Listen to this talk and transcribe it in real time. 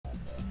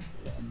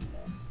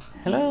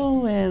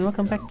Hello and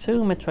welcome back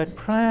to Metroid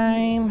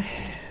Prime.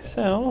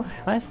 So,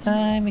 last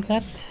time we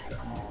got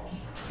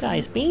the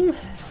ice beam.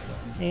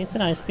 It's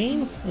an ice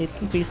beam, it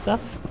can be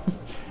stuff.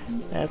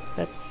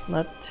 That's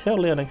not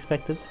totally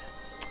unexpected.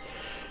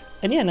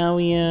 And yeah, now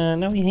we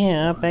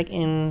here back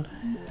in,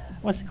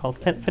 what's it called?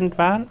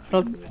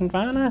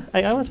 Fendvana?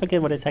 I always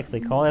forget what it's actually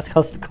called. It's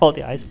called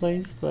the ice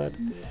place, but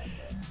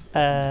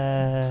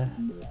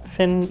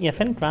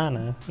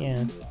Fendvana,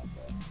 yeah.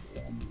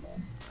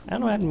 I don't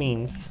know what that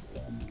means,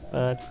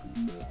 but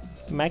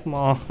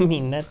magma, I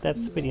mean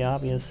that's pretty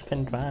obvious.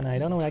 Fendvana, I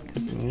don't know what that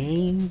could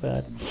mean,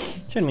 but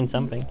it should mean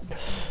something.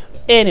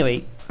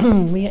 Anyway,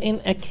 we are in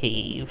a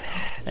cave.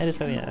 That is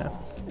where we are,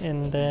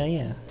 and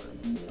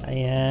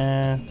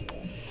yeah,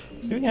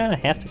 we're gonna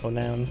have to go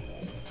down.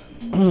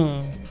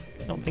 I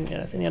don't think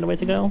there's any other way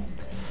to go,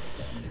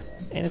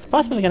 and it's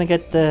possibly gonna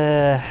get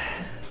the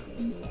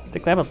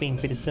gravel beam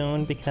pretty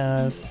soon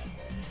because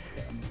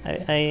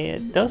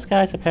those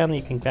guys apparently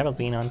you can gravel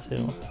beam onto,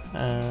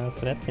 so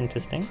that's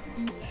interesting.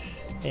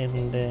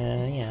 And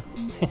yeah,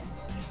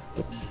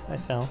 oops, I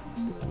fell.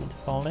 I meant to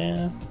fall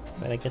there,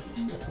 but I guess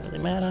it doesn't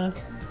really matter.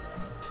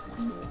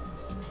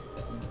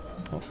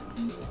 Oh.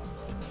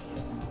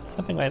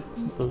 Something right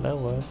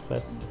below us,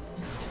 but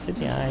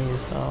the eye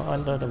is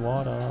under the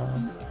water.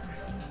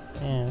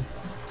 Yeah,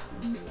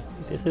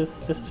 this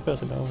is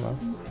frozen over.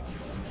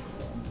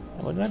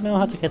 I would not know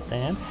how to get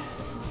that.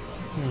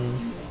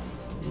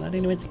 Not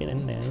any way to get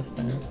in there, is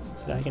there?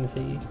 That I can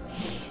see.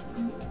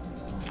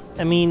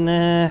 I mean,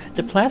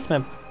 the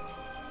plasma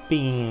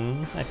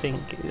beam, I think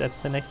that's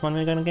the next one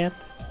we're gonna get.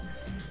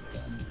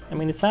 I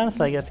mean, it sounds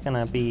like it's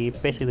gonna be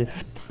basically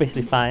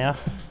fire.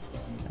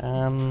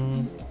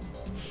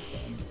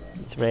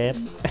 It's red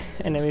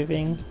and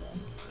everything.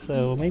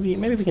 So maybe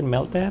we can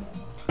melt that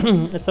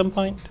at some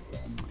point.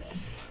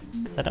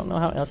 'Cause I don't know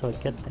how else I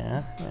would get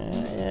there.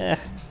 Yeah,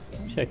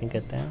 I'm sure I can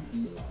get there.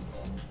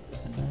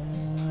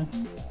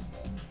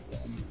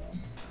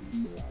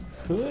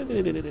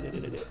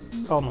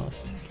 Almost.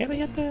 Can I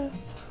get there?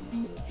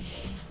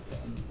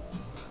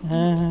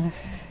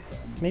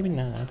 Maybe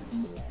not.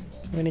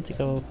 We need to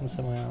go from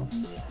somewhere else.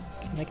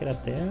 Can I get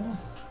up there?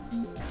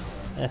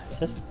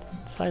 Just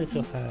slightly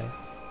too high.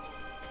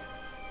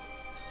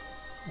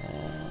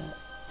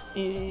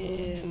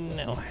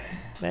 No,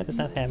 that is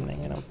not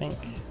happening, I don't think.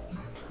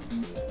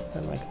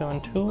 Where am I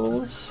going?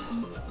 Tools?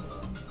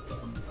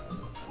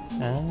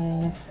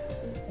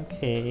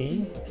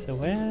 Okay, so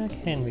where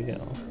can we go?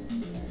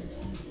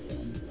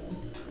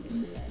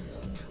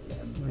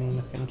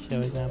 Nothing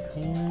shows up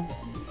here.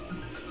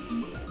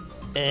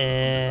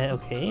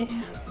 Okay.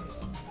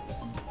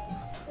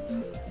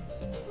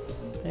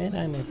 Did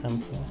I miss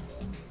something?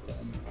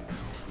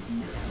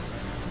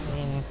 I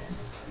mean,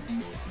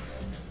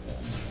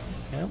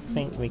 I don't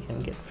think we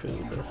can get through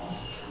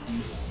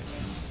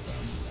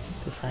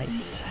this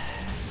ice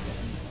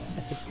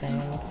as it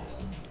stands.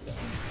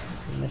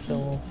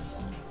 Missiles.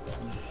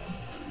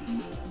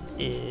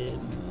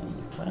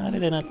 What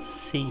did I not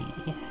see?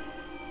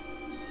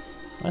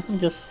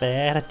 Wasn't just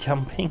bad at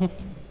jumping.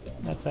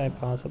 That's very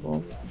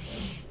possible.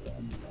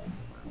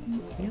 I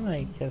feel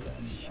like it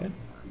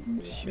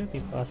should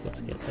be possible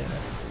to get there.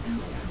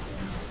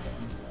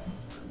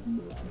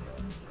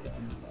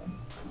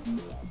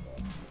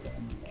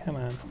 Come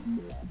on.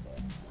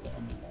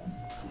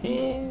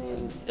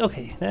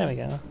 Okay, there we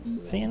go.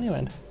 See, I knew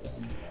it.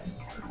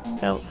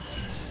 Felt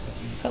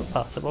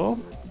possible.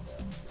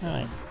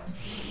 Alright.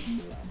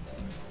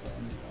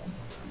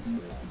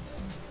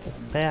 Just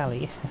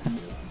barely.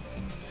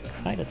 It's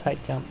quite a tight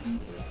jump.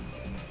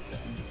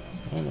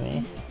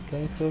 Anyway,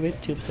 going through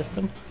it, tube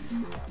system.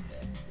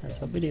 That's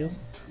what we do.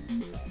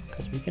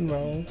 Because we can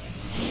roll.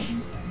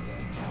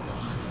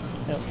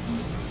 So,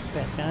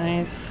 bad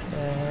guys. I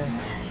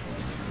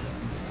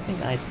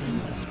think ice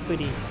beam is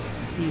pretty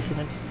decent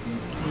at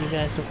getting you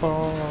guys to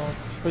fall or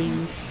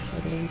freeze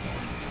at least.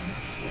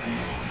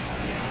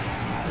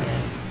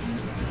 Yeah.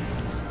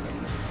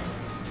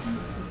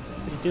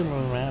 But you do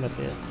move around a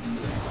bit.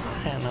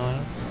 Kinda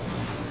annoying.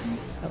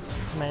 Oh,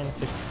 managed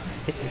to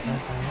hit me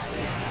sometimes.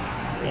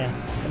 Yeah,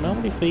 the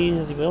moment he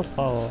freezes, he will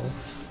fall.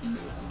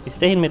 He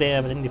stays in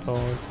midair, but then he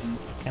falls.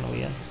 Kinda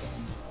weird.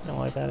 Don't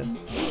worry about it.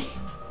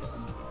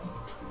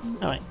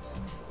 Alright.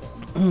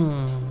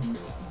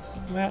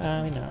 Where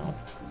are we now?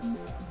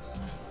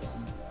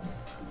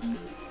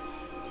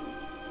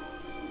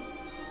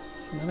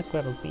 There's another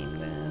gravel beam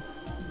there.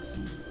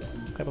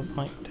 Gravel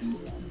point.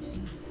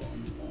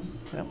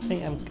 I don't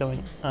think I'm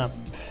going up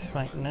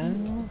right now.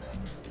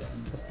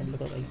 Just a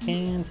little bit I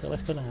can, so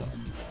let's go down.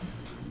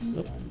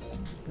 Oop,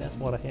 there's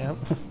water here.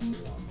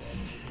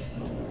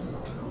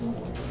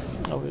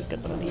 Oh, we've got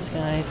one of these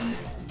guys.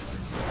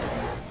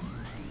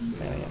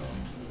 There we go.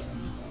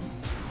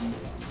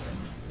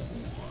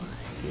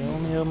 You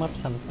only them up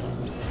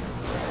sometimes.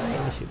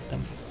 When you shoot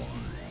them.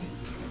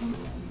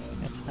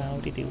 That's how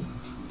they do.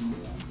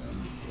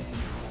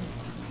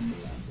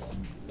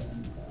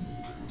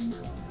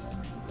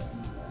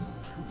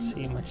 Let's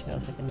see much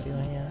else I can do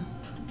here.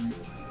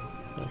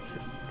 let's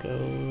just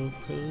go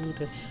through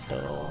this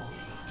door.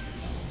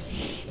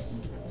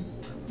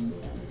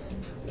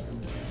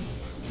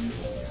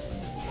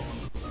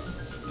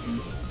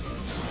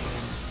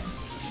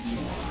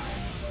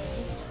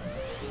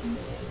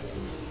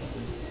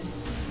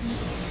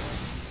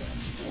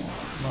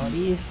 More of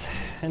these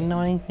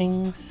annoying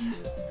things,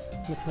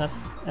 which are not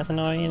as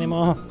annoying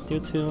anymore due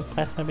to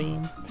plasma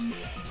beam.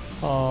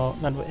 Or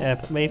not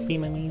wave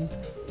beam, I mean.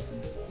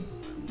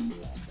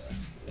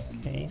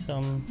 Okay,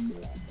 so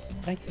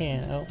back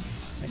here. Oh,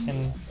 I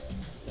can.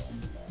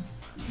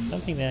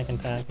 Something there I can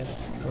target.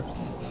 Oops.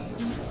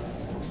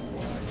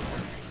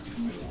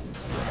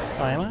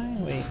 Oh, am I?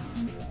 Wait.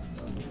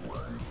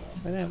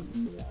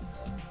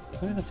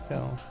 Where does it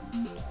go?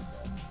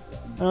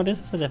 Oh, this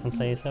is a different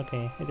place.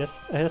 Okay, I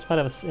just thought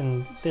I was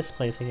in this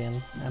place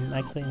again. I'm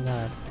actually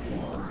not.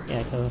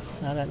 Yeah, because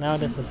now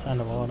this is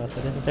underwater,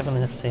 so this is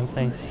definitely not the same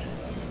place.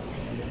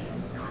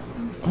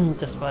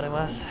 Just what it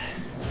was.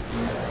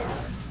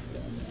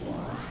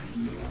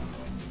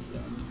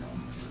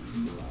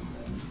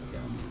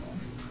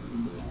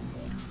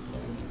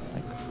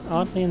 Like,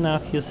 oddly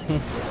enough, using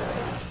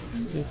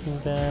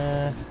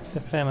the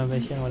thermal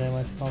vision, whatever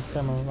it's called,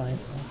 thermal visor,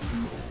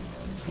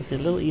 makes it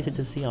a little easier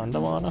to see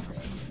underwater.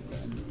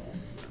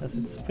 Because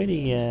it's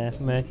pretty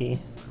murky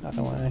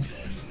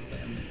otherwise.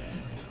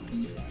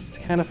 It's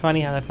kind of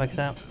funny how that works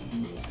out.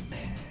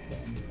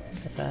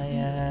 Because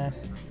I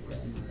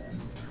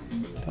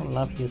don't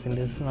love using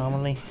this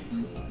normally.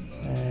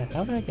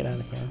 How do I get out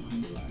of here?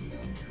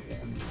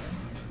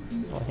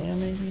 Or here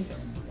maybe?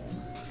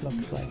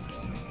 Looks like,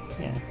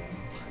 yeah.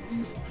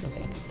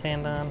 Okay,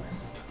 stand on.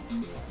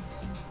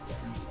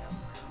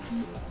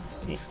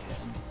 Yeah.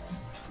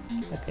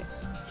 Okay.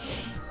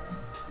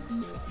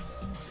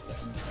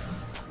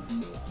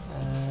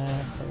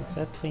 So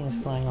that thing is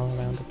flying all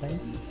around the place.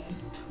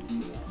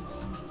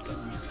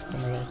 Can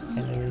I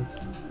really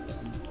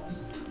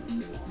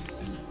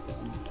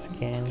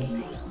scan it?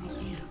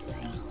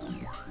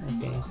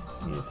 Okay,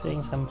 you're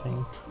saying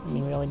something. I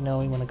mean, we already know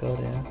we want to go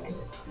there.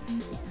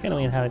 It's kind of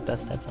weird how it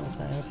does that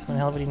sometimes. When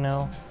I already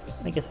know,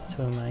 I guess it's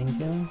to remind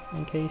you,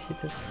 in case you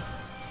just,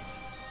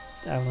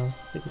 I don't know,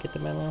 didn't get the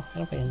memo. I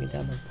don't think I can get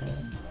down there.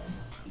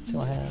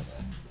 Still have.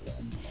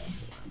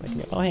 But I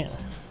can go, oh yeah.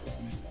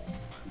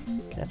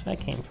 Okay, that's where I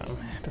came from,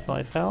 before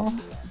I fell.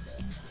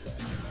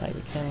 Right,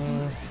 we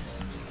can,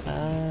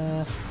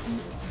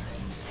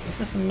 is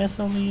this a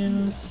missile we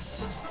use?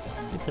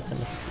 It's just a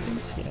missile we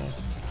use, yeah.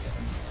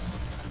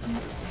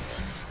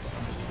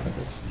 I'll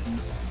just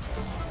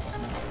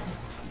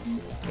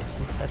get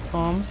some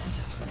platforms.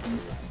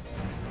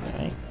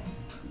 Alright.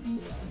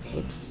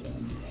 Oops.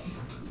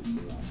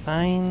 It's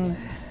fine.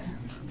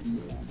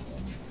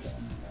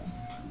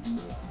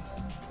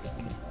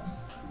 Okay.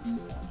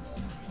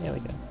 There we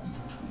go.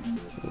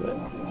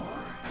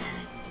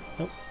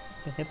 Nope.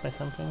 Get hit by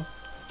something.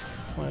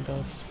 One of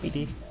those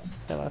speedy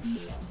fellas.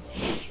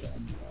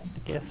 I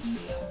guess.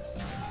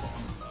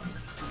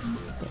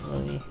 Don't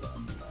really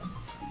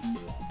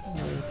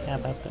care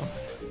about them.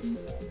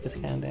 Just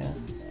kind of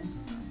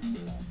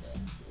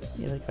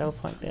yeah, the gravel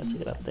point there to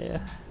get up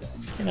there.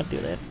 Cannot do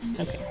that.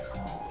 Okay.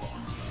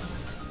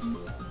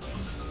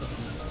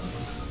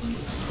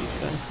 Keep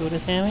going through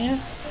this area.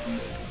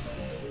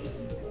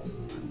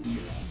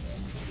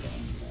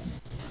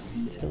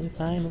 Until we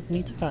find what we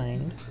need to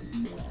find.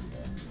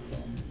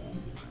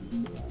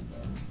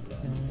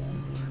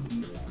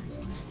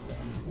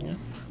 Yeah.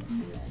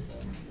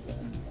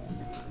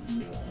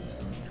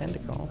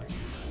 Tentacle.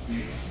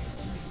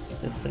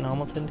 Is the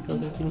normal tentacles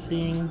we've been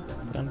seeing,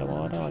 but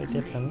underwater, or are they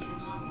different?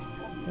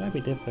 They might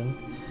be different.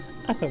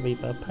 Aqua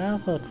Reaper,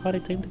 powerful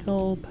aquatic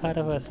tentacle, part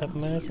of a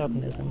submerged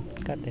organism.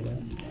 God damn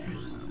it.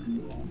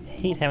 I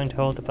hate having to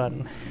hold the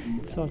button.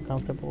 It's so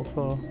uncomfortable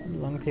for a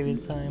long period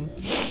of time.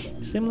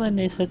 Similar in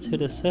nature to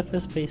the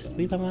surface-based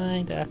Reaper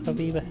mine, the Aqua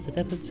Reaper has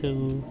adapted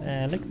to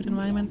a liquid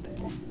environment.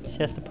 She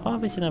has the poor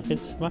vision of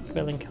its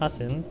rock-dwelling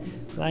cousin,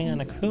 relying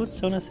on a crude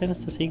sonar sense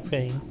to seek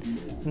prey.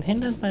 When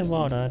hindered by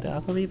water, the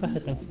Aqua Reaper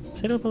has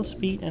considerable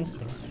speed and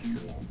strength.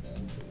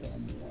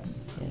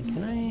 Yeah,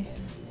 can I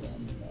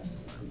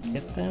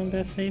get down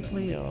there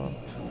safely, or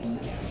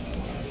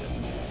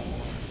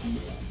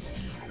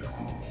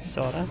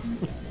sorta?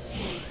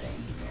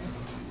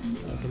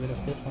 I'll get rid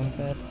of this one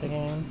first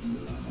again.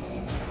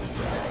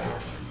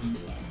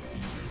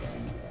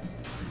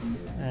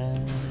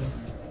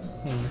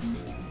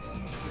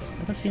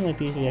 Doesn't seem like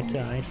these react to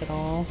ice at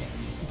all,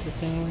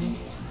 interestingly.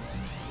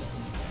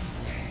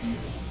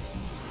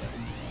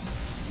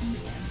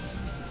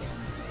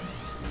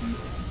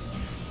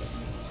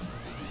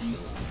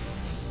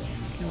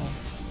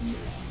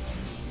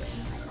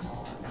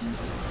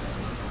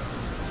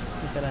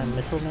 Is that a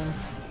missile then?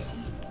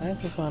 I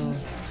have this one.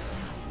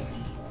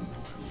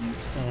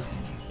 Yeah,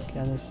 okay,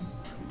 I'll just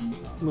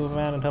move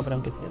around and hope I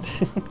don't get hit.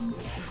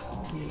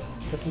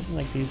 Doesn't seem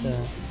like these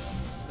are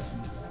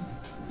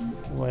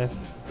worth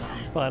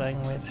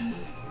spotting with.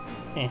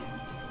 Eh.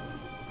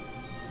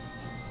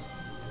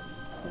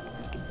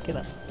 Get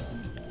up.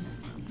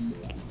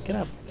 Get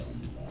up.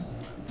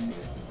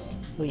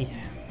 Ui.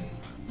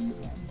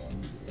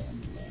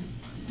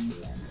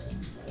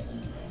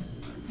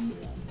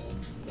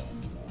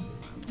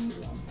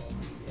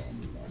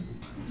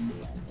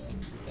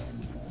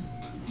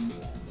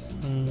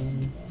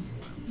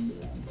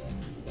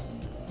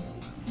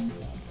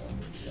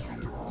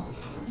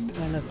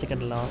 Try not to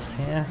get lost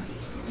here.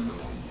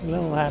 A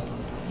little hard.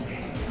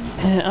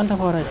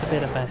 Underwater is a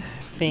bit of a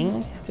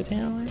thing to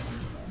deal with.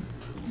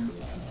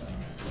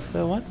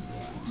 So what?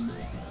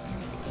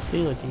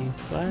 Deal with these.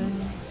 Why?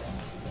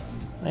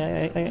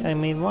 I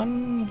made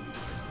one.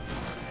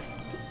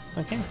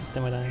 Okay,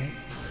 then what I.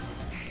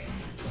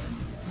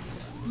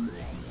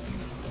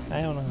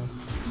 I don't know.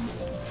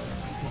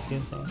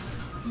 Confusing.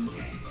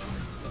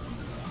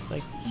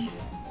 Like,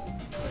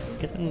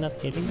 guess I'm not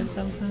hitting it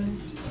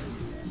sometimes.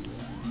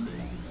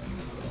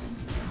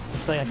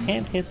 It's like I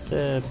can't hit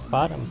the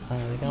bottom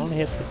part. I can only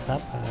hit the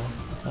top part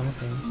or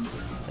something.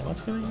 Is that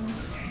what's going on?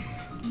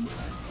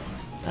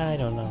 I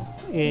don't know.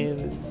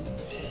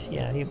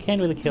 Yeah, you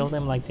can't really kill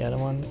them like the other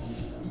ones,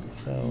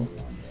 so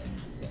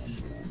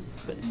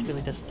but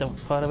really just don't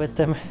bother with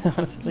them.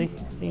 Honestly,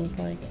 it seems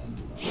like.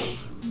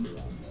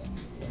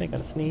 I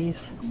gotta sneeze.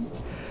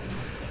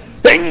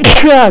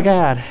 Oh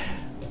god!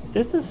 Is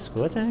this the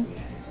screw attack?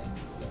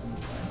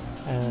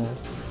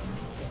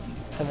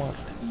 Come on,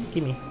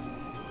 gimme.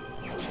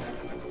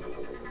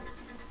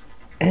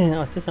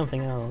 Oh, is this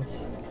something else?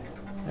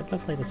 That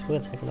looks like the screw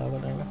attack logo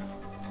though.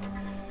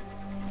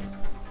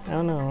 I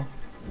don't know.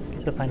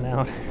 Guess we'll find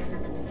out.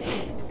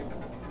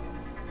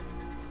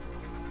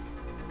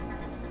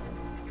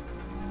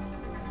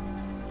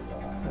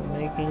 I'm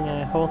making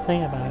a whole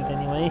thing about it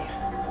anyway.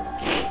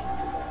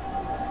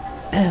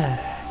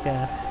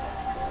 God.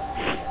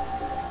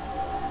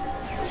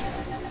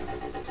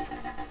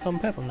 I'm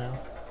purple now.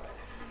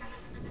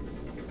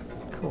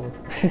 Cool.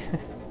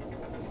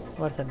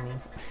 What does that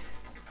mean?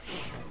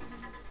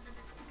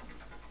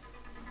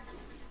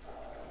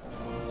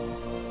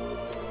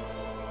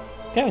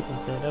 Garrett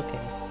is good, okay.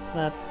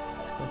 Not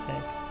school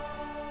attack.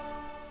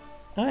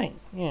 Alright,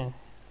 yeah.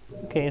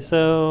 Okay,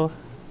 so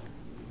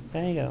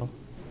there you go.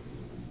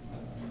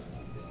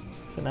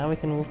 So now we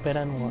can move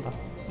better in water.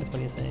 That's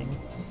what you're saying.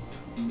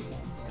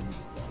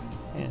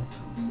 Yeah.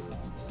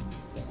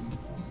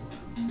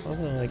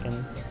 Hopefully I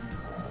can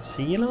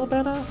see a little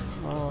better?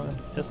 Oh,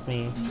 it's just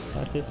me.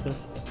 Or is this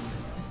just...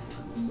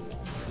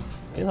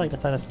 I feel like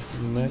that's not as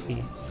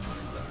murky.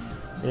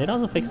 Did it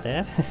also fix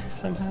that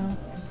somehow?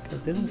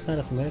 Because this is not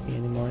as murky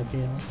anymore, I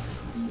feel.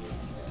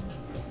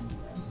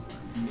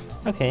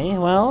 Okay,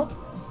 well...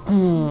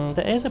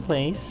 there is a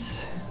place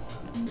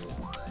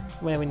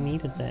where we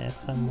needed that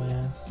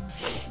somewhere.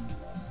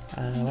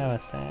 Where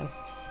was that?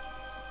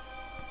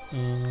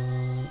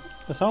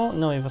 It was all...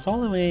 no, it was all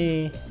the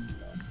way... it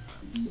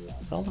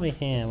was all the way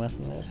here,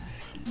 wasn't it?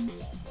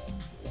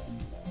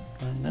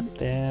 Not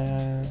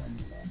there...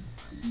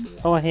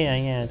 oh, here,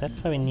 yeah,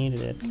 that's why we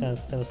needed it, because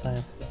there was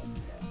a...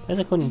 because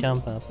I couldn't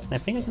jump up. And I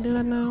think I can do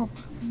that now?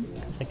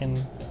 Because I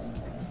can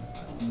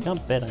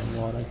jump better in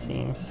water, it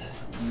seems.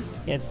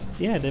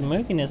 Yeah, the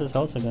murkiness is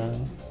also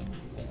gone.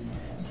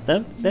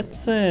 So that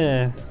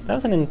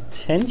was an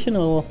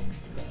intentional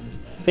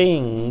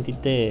thing they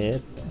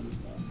did.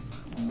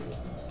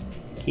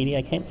 Kitty,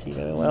 I can't see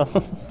very well.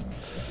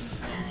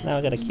 Now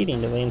I got a kitty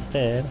in the way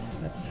instead.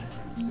 That's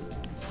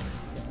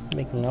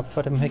making up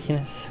for the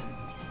murkiness.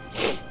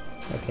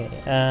 Okay,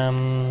 how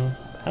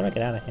do I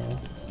get out of here?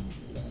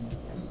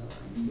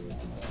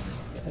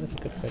 That is a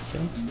good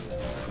question.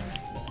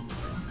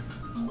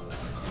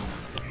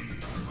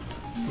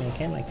 I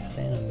can't like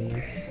stand on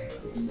these.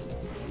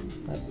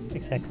 Not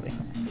exactly.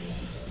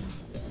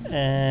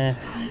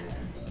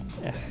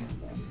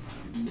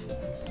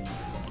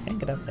 Can't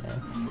get up there.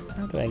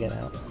 How do I get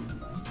out?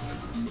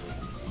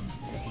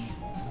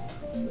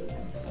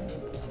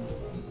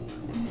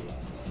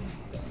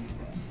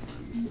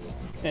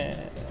 Okay,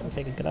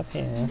 I can get up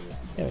here.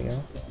 There we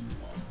go.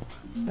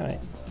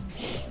 Alright.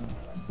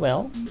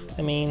 Well,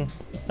 I mean,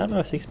 not what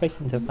I was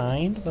expecting to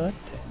find, but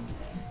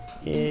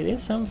it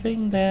is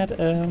something that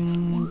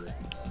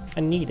I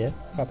needed,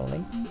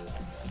 probably.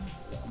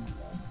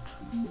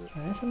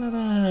 There's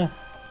another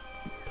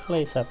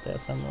place up there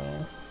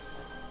somewhere.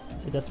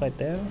 Is it just right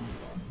there?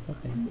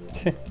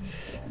 Okay.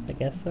 I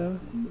guess so.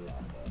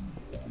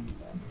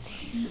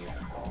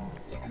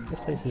 This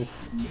place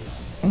is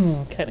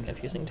kind of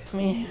confusing to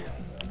me.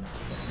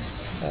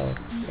 Oh,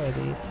 what are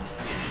these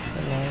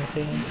annoying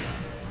things?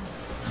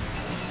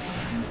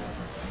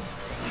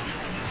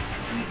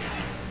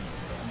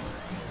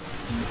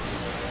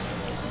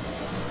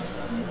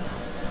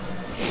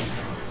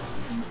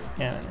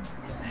 Yeah.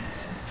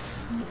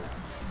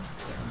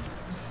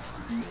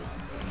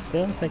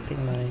 Still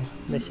affecting my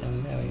vision.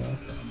 There we go.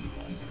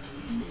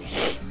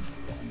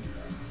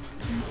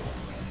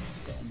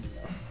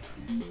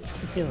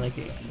 I feel like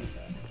it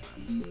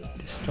can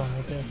destroy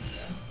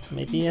this.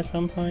 Maybe at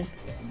some point.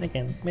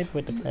 Again, maybe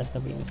with the plasma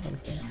beam or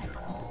something.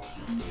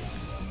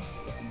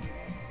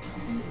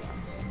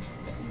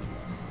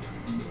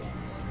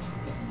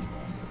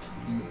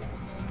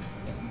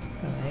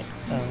 Alright,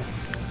 oh,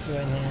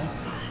 right now.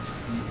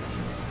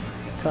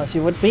 Cause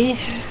you would be.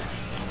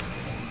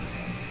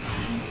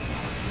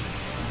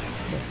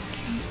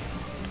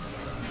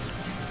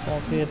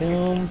 Fall to your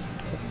doom.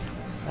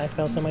 I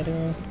fell to my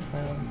doom.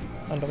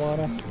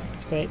 Underwater.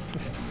 It's great.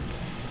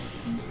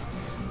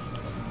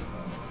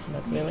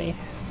 Not really.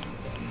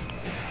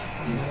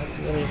 Not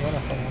really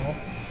wonderful.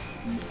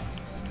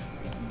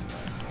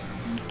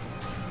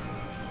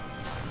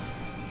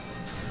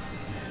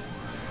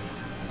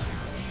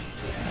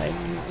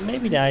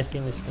 Maybe the ice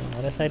beam is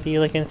not as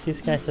ideal against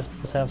these guys just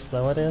because how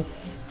slow it is.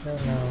 I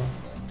don't know.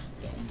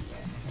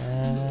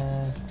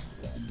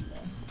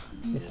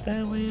 Is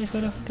there a way I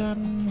could have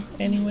gotten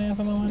anywhere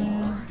from over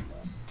there?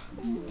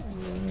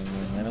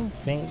 I don't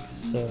think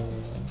so.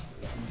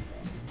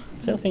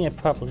 Still think I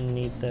probably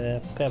need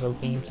the pebble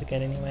beam to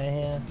get anywhere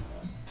here.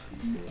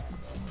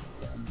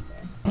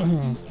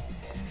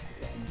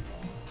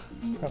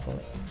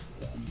 Probably.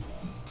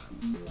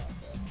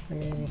 I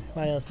mean,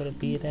 why else would it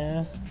be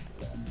there?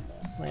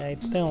 Like, I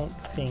don't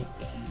think.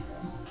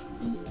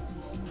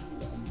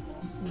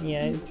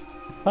 Yeah, I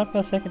thought for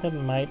a second that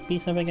might be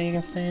something I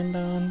can stand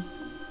on.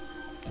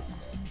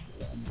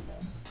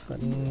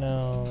 But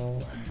no,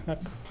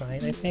 not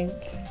quite, I think.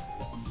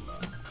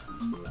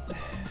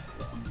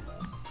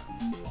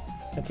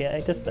 Okay, I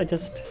think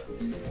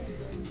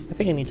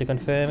I need to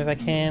confirm if I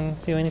can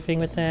do anything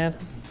with that.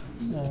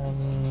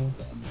 Can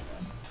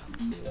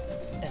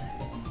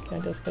I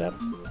just get up?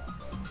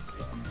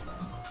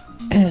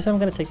 So I'm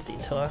gonna take the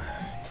detour.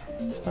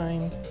 It's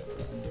fine.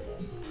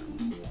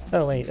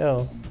 Oh wait,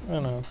 oh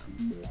no.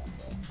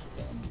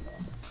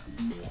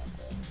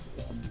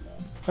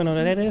 Oh no,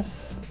 that is...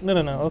 No,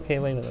 okay,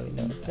 wait, no.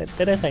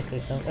 That is actually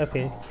some...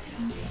 Okay.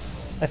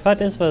 I thought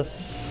this was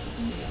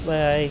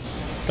where I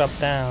dropped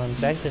down,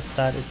 but actually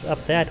it's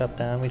up there I dropped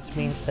down, which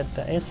means that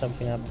there is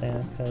something up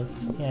there, because,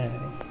 yeah.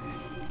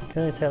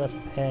 Can tell us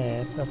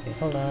ahead. Okay,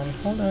 hold on,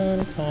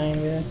 it's fine,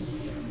 we're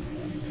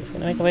just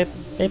gonna make our way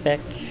back.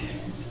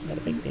 Not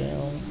a big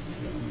deal.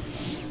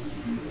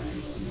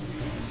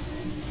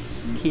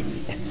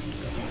 Kitty.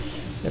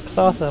 Your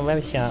claws are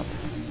very sharp.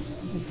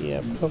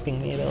 You're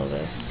poking me a little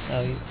bit.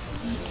 Oh,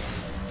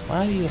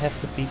 why do you have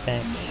to be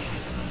back?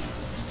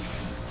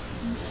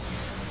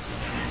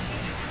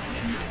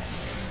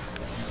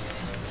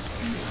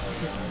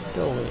 Just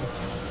go away.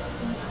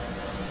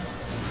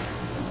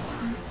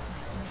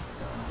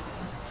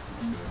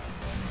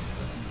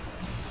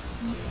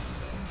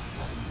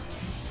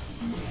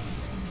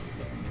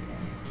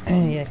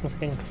 Yeah, I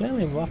can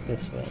clearly walk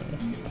this way.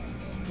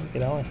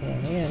 Get all here.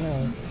 Yeah, no,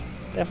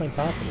 it's definitely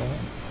possible.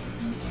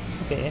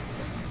 Okay,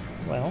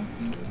 well.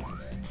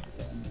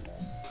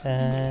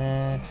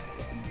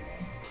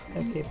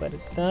 Okay, but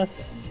it does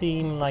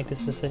seem like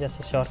this is just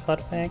a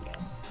shortcut back.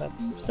 But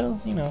still,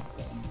 you know,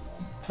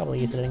 probably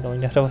easier than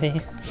going the other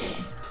way.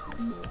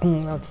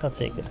 I'll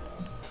take it.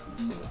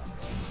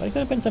 But it could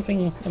have been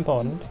something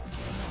important.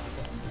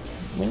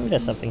 Maybe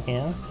there's something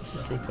here.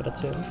 Let's see for the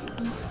two.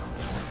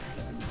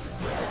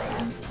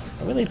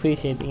 I really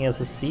appreciate being able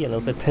to see a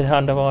little bit better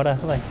underwater.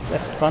 Like,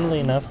 that's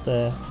funnily enough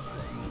the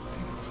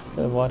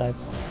what I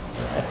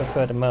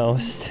prefer the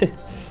most.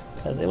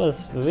 Because it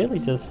was really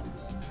just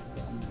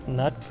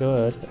not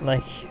good.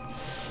 Like,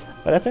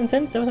 but that was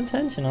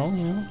intentional,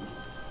 you know.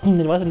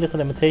 It wasn't just a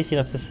limitation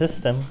of the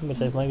system,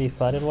 which I maybe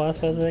thought it was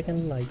for a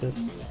second, like this.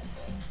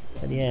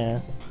 But yeah,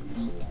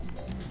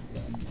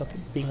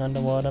 being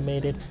underwater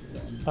made it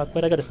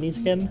awkward. I got a sneeze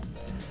again.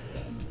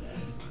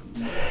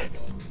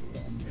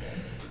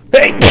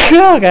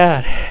 Oh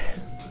god!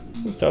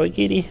 Sorry,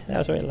 kitty. That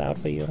was very loud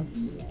for you.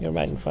 You're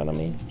right in front of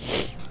me.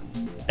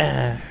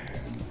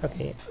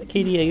 Okay,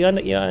 kitty, you're on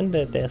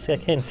the desk. I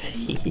can't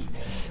see.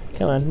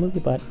 Come on, move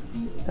your butt.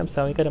 I'm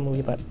sorry, you gotta move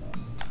your butt.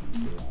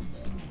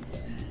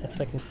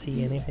 So I can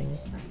see anything.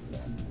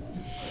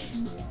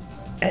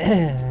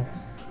 Alright.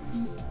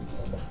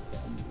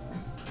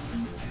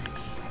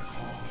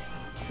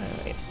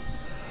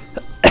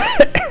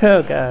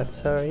 Oh god,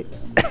 sorry.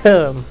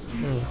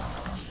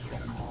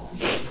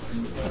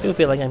 I do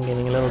feel like I'm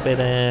getting a little bit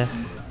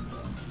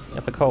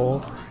of a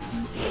cold.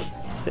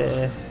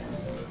 It's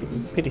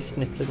pretty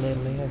sniffly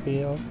lately, I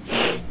feel.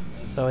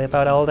 Sorry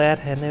about all that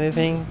and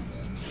everything.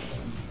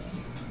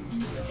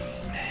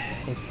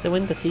 It's the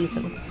winter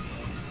season.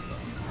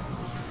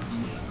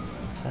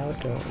 That's how it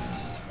goes.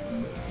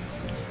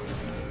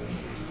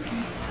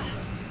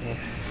 Yeah.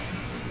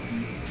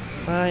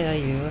 Why are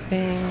you a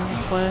thing?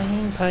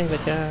 Flying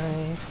private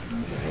guy?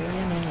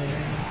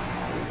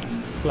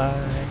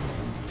 Fly.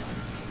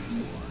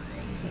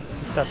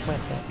 That's my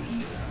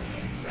face.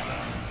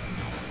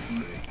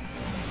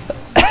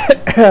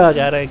 Oh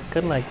god, I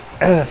couldn't like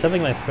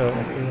something in my throat.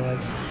 I feel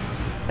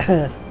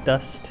like some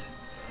dust.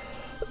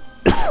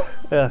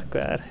 Oh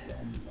god,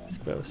 it's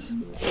gross.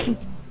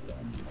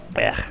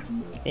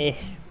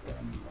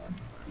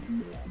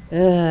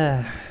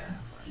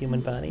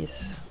 Human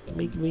bodies.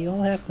 We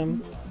all have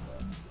them.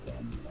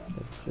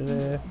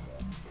 It's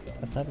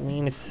does not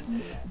mean it's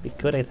be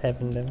good at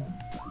having them.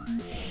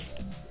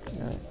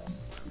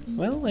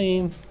 Well,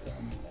 I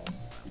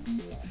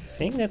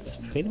think that's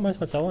pretty much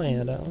what's over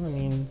here though. I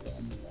mean,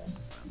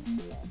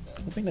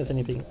 don't think there's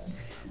anything.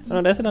 Oh,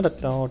 no, there's another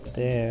door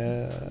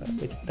there,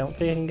 which I don't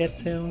think I can get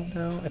to.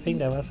 No, I think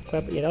that was a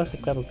grab. Yeah, that was a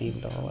grapple beam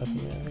door,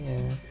 wasn't it?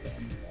 Yeah.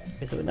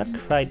 Okay, so we're not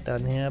quite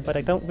done here, but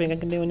I don't think I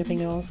can do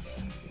anything else.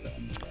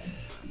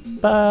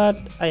 But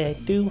I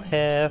do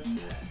have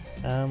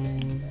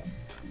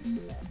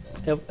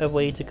a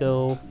way to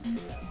go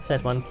to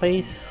that one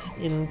place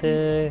in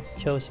the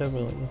Chosa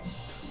ruins.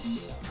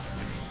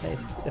 I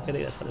think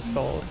that's what it's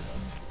called.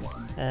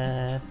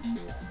 So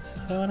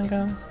I wanna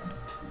go.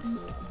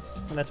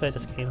 And that's where I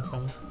just came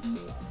from.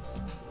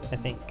 I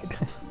think.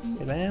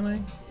 Where am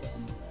I?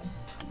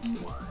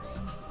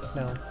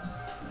 No.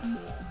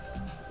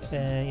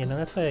 You know,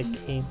 that's where I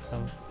came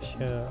from,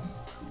 sure.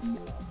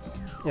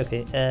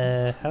 Okay,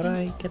 how do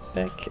I get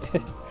back?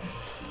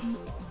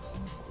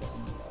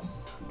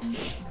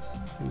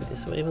 Maybe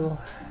this way will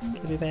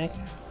get me back.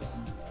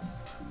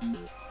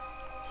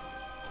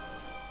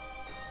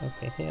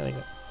 Okay, here we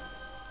go.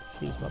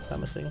 Seems more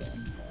promising.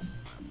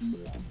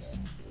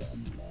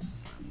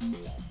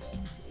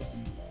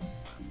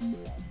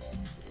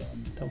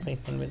 Don't think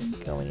I can really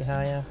go any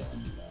higher.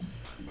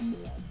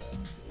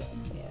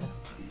 Yeah.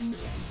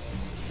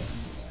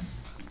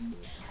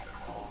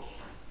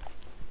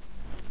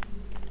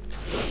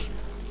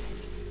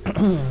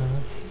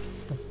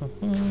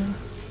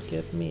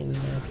 Get me in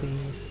there,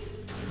 please.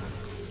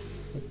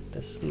 With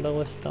the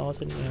slowest stars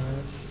in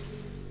yours.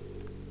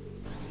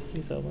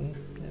 Please open.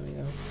 There we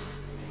go.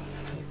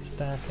 It's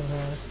dark in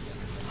here.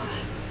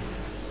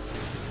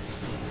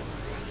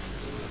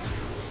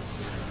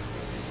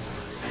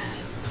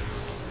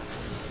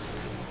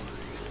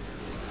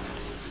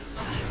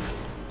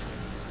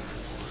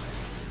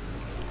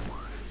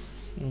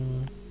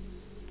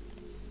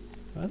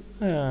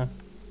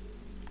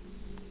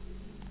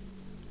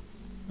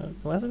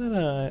 Wasn't it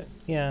a...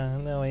 Yeah,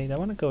 no wait, I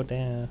wanna go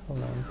there.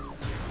 Hold on.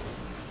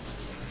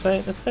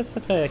 So that's where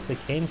I actually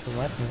came from,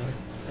 wasn't it?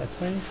 That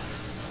way?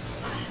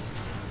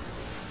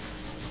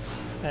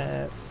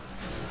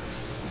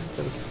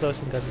 The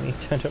explosion got me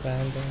turned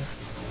around there.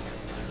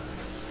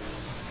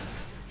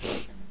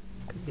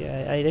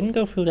 Yeah, I didn't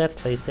go through that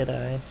place, did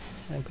I?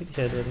 I'm pretty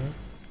sure I didn't.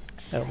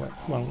 Oh, well,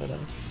 wrong with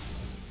them.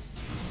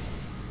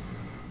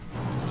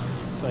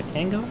 So I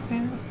can go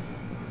there?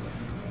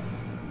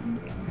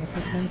 As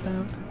it turns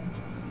out.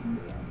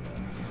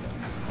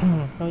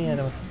 Oh yeah,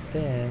 there was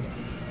stairs.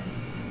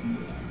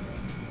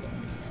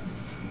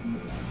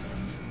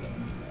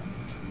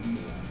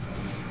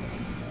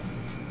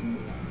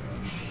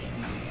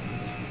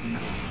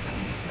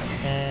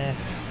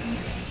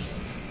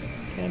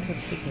 Can't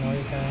just ignore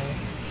you guys.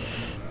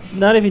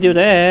 Not if you do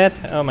that!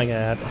 Oh my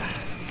god.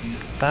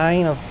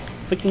 Fine, I'll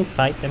freaking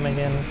fight them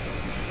again.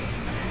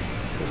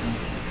 Just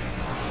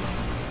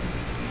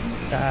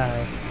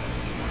die.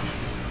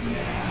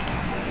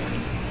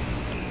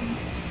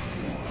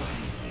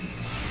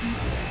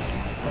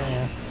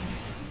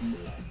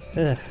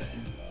 Ugh,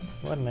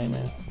 what a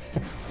nightmare.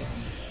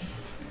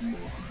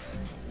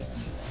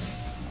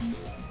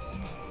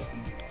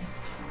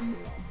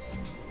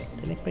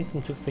 Didn't expect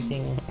him to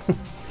freaking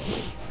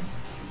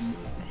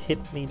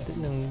hit me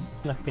and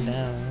knock me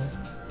down.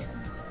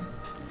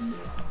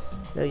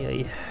 Oh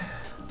yeah.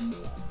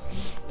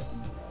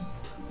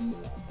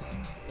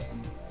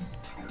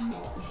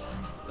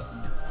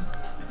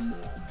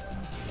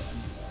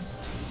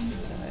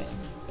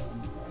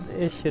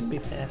 It should be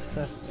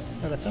faster.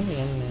 Oh, there's something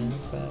in there,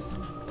 but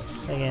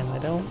again, I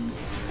don't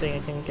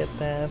think I can get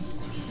that.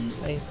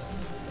 I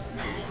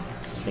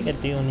think I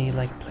do need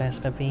like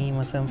plasma beam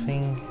or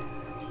something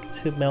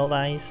to melt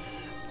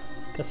ice,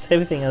 because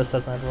everything else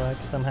does not work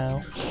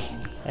somehow.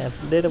 I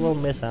have literal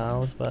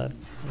missiles, but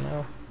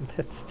no,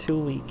 that's too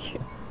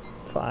weak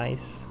for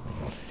ice.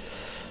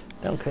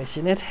 Don't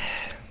question it.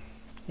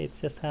 It's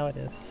just how it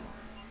is.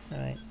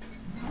 Alright.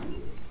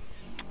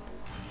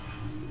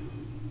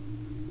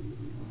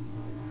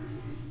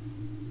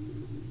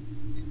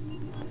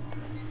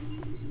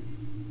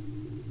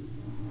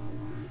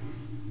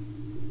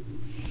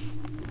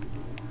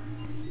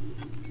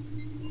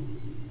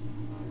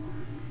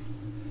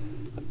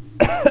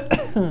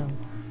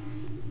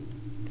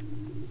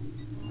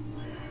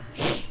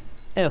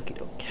 Okay,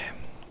 doke.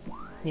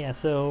 Yeah,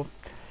 so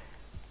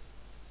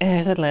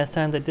as I said last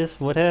time, that this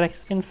would have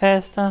actually been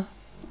faster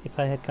if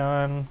I had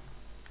gone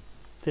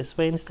this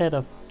way instead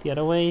of the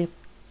other way.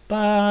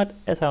 But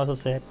as I also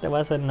said, there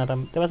was a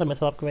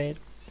missile upgrade.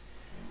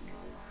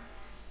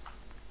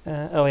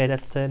 Oh yeah,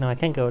 that's the... No, I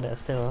can't go there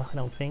still, I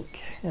don't think.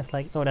 It's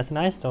like, oh, that's an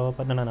ice door,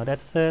 but no,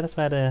 that's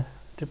why the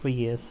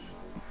debris is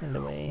in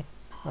the way,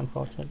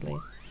 unfortunately.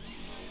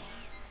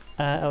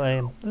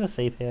 Oh, there's a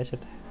save here, I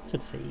should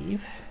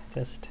save.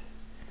 Just...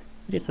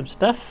 We did some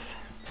stuff.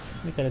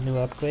 We got a new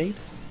upgrade.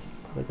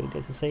 We're gonna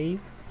get to save.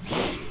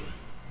 There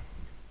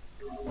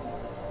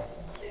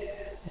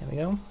we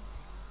go.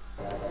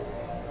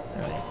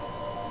 Alright.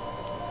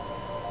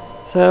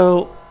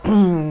 So,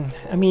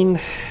 I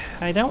mean,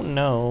 I don't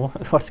know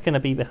what's gonna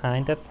be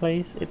behind that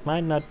place. It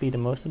might not be the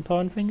most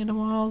important thing in the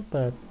world,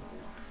 but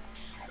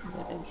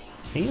it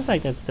seems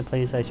like that's the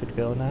place I should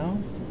go now,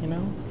 you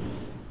know?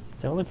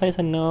 the only place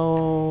I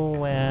know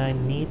where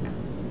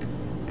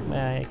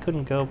I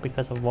couldn't go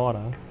because of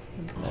water.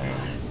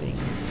 Being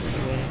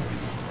anyway.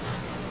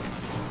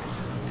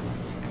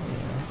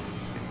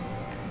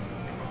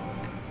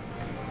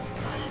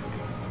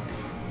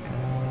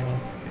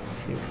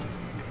 Shoot.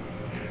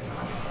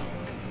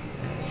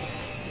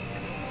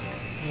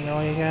 You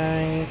know, you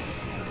guys,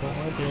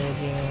 what did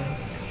you?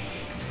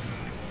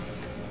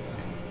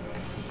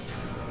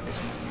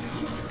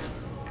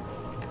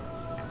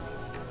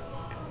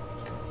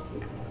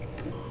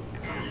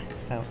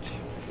 Ouch.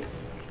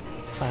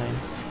 Fine.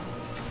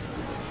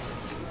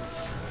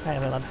 I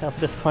have a lot of health at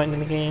this point in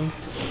the game.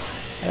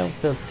 I don't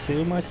feel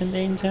too much in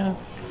danger.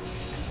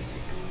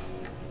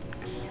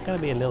 Gotta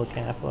be a little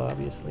careful,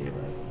 obviously,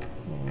 but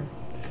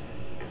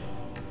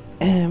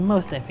yeah.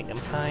 Most I think I'm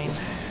fine.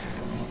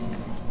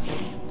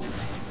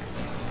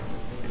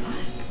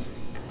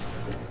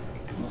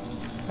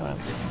 Come on.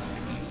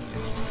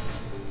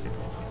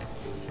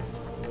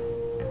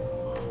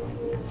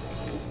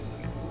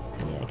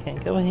 Yeah, I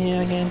can't go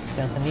here again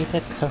because I need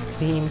that grab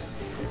beam.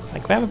 My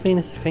grab beam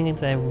is the thing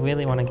that I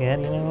really want to get,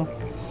 you know.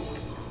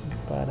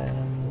 But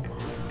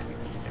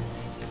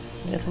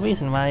there's a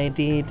reason why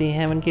they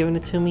haven't given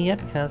it to me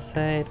yet, because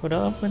it would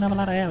open up a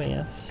lot of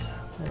areas.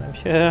 And I'm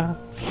sure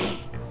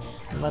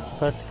I'm not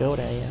supposed to go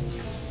there yet.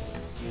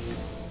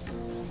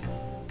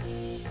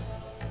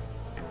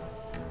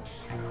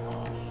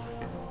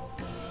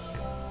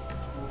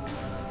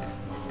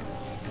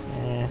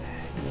 Yeah.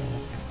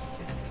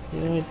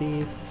 Dealing with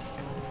these.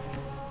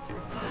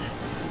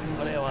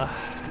 Whatever.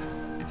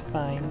 It's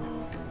fine.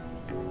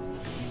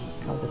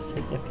 I'll just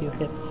take a few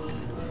hits.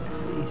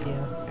 It's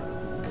easier.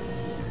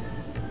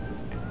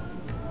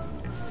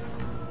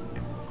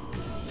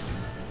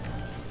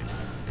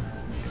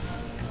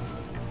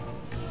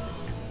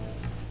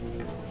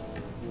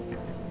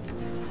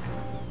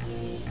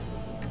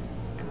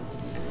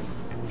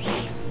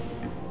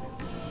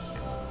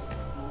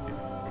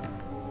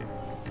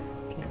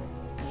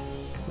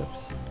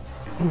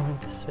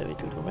 This is where we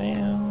do the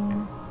rail.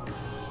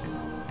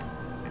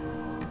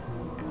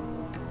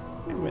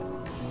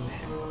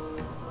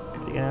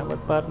 Figure out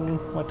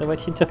what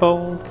direction to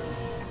hold.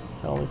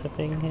 It's always a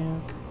thing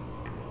here.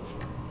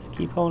 Just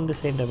keep holding the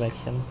same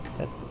direction.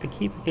 We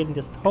keep forgetting,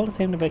 just hold the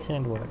same direction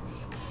and it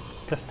works.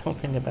 Just don't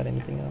think about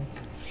anything else.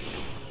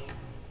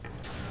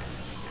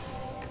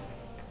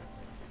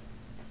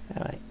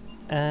 Alright.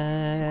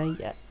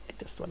 Yeah. I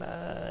just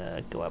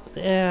wanna go up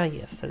there.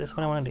 Yes, that is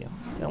what I wanna do.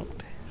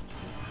 Don't.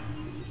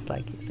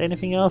 Like, is there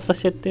anything else I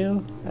should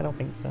do? I don't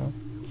think so.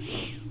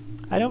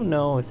 I don't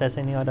know if there's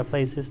any other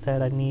places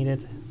that I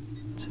needed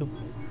to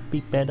be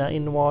better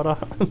in water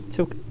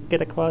to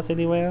get across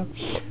anywhere.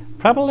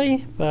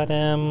 Probably, but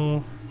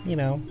you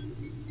know.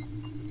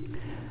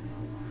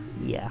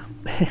 Yeah.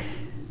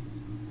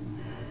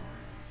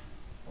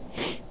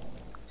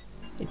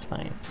 It's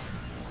fine.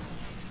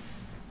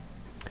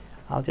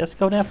 I'll just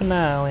go there for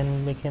now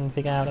and we can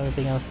figure out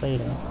everything else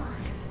later.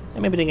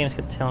 And maybe the game's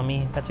gonna tell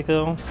me where to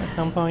go at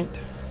some point.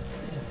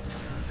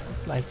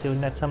 Like doing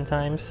that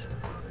sometimes,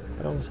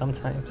 but only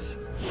sometimes.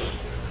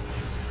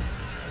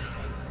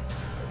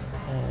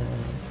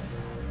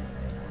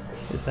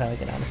 This is how I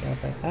get out of here.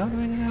 Like, how do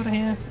I get out of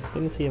here?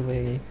 Didn't see a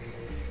way.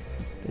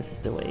 This is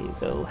the way you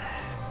go.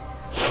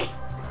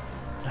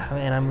 Oh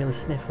man, I'm really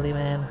sniffly,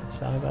 man.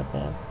 Sorry about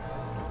that.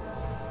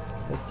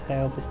 Just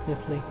terribly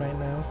sniffly right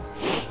now.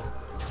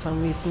 For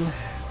some reason.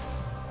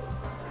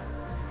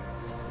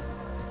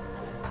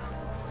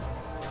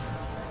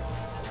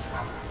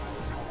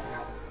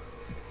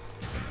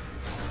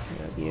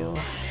 You.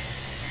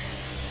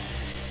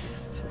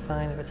 It's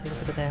fine if I take a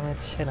bit of damage.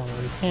 I don't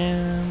really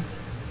care.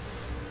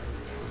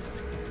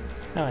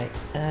 Alright,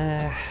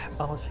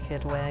 always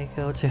forget where I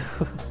go to.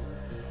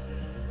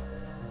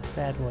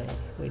 That way,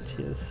 which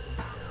is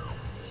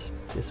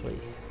this way.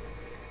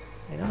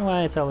 I don't know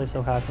why it's always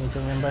so hard for me to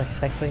remember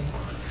exactly.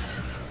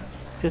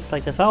 Just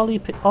like there's all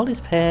these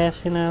paths,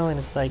 you know, and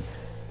it's like,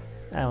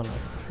 I don't know.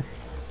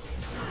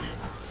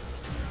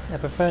 I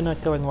prefer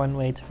not going one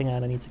way to figure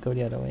out I need to go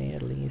the other way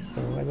at least,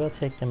 so I will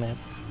take the map.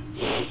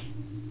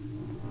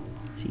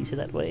 It's easier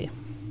that way.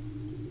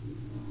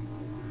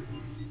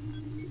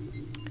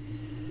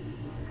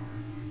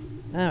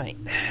 Alright.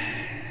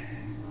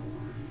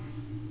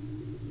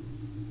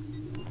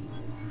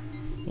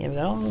 Here we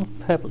go,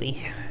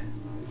 purpley.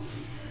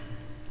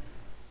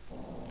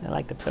 I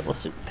like the purple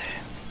suit.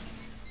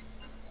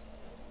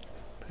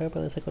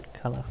 Purple is a good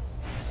color.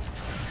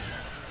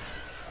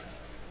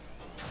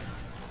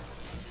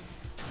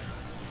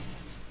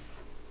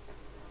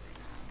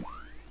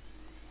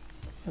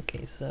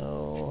 Okay,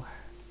 so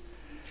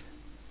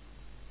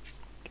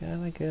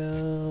gotta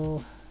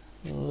go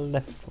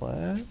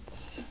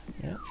leftwards.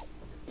 Yeah.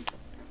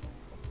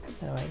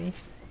 Alrighty.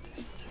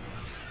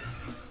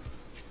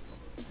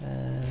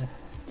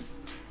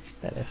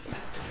 That is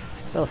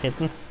well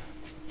hidden.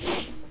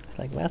 It's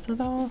like, where's it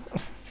all?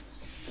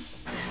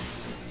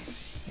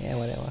 Yeah,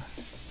 whatever.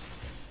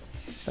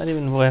 It's not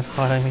even worth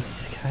bothering with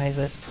these guys.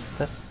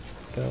 Let's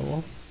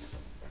go.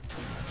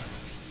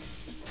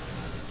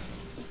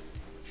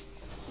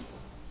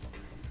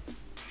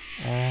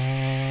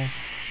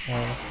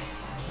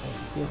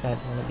 guys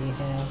are gonna be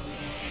here.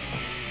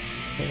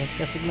 Okay, let's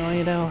just ignore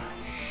you though.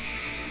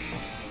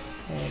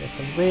 Okay, there's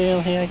a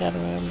wheel here I gotta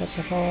remember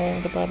to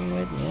hold the button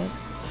with, yeah.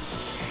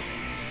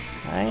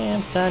 I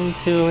am starting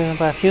to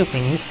remember a few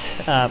things.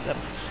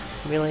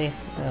 Really?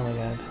 Oh my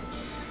god.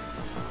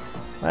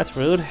 That's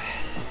rude.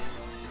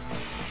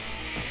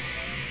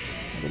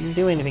 I didn't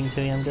do anything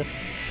to you, I'm just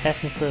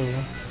passing through.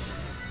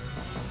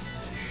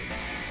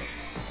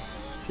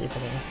 See if I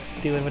can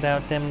do it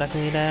without them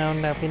knocking me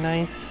down, that'd be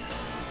nice.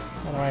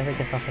 Otherwise I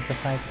guess I'll have to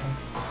fight them.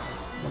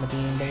 I'm gonna be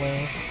in the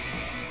way.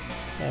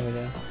 There we go.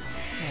 Alright.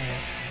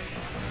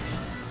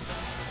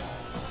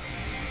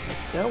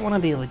 I don't want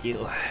to deal with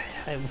you.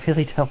 I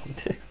really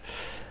don't.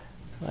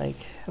 Like,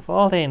 of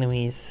all the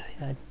enemies,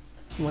 I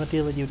want to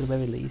deal with you at the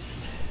very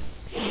least.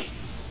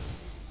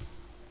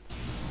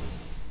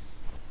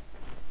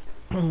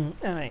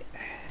 Alright.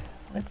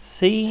 Let's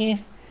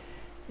see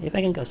if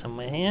I can go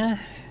somewhere here.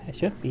 I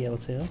should be able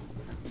to.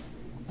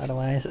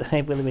 Otherwise, I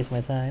really waste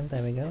my time.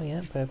 There we go,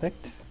 yeah,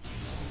 perfect.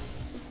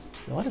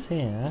 So what is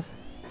here?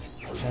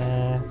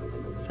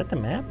 Is that the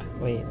map?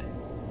 Wait.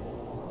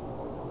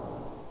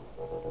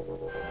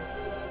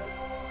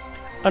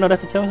 Oh no,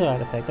 that's a total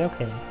artifact,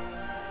 okay.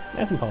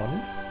 That's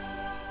important.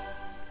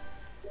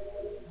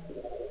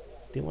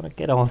 Do you want to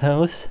get all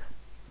those?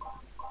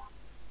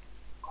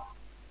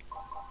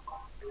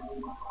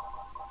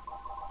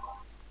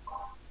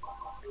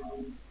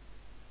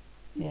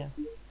 Yeah.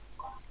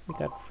 We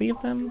got 3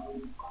 of them.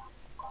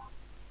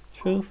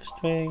 Truth,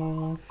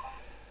 strength,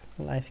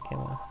 life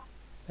giver.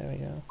 There we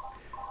go.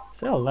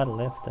 Still a lot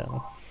left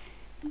though.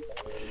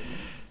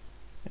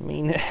 I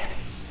mean,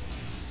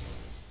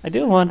 I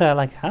do wonder,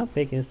 like, how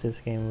big is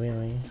this game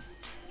really?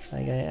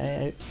 Like,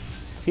 I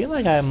feel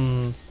like I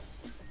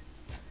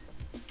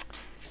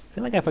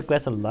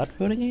progressed a lot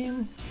through the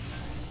game.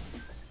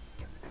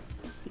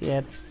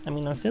 Yet, I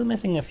mean, I'm still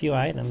missing a few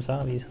items,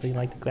 obviously,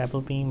 like the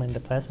grapple beam and the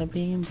plasma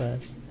beam, but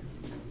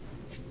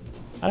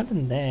other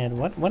than that,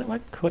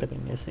 what could have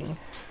been missing?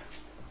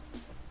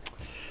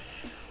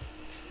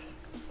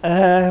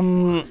 I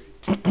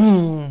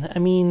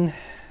mean,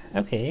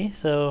 okay,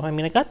 so, I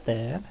mean, I got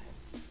that.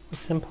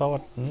 It's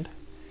important.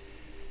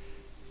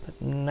 But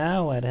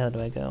now where the hell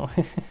do I go?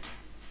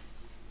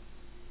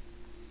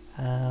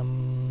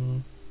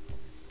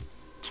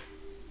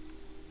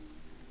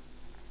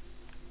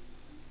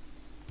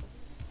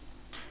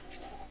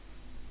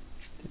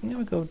 Didn't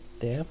I go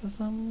there for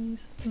some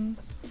reason?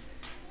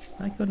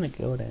 Why couldn't I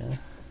go there?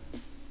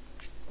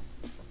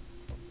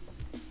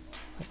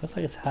 It looks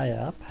like it's high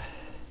up.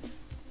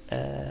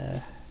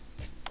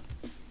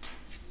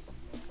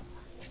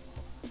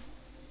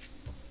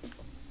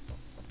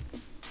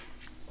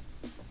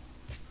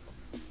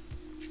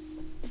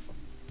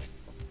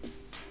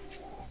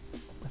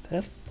 What's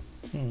that?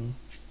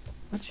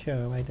 Not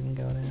sure why I didn't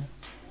go there.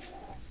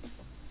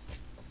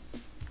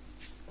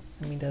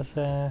 I mean, there's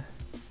a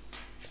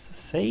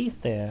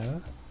save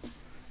there.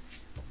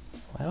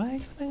 Why am I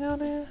gonna go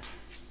there?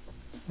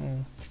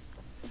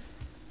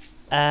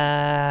 I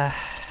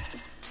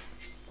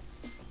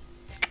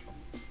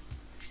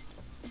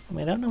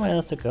mean, I don't know where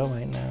else to go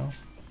right now.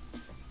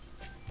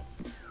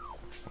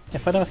 I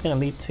thought that was gonna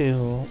lead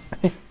to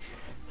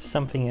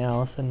something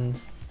else than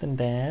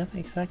that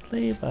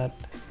exactly, but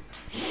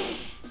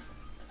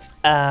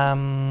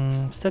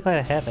still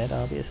gotta have it,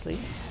 obviously.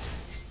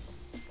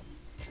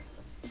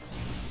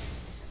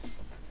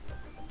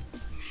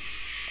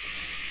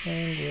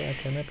 And you're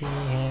gonna be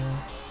here.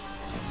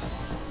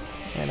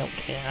 I don't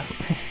care.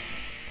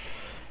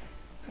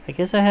 I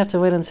guess I have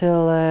to wait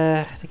until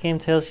the game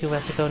tells you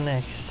where to go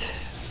next.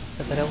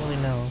 Because I don't really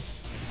know.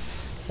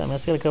 So I'm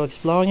just gonna go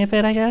exploring a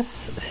bit, I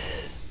guess.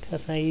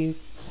 Because I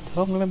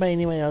don't remember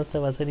anywhere else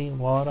there was any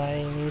water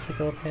I need to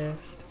go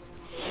past.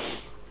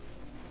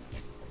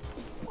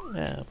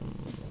 Right.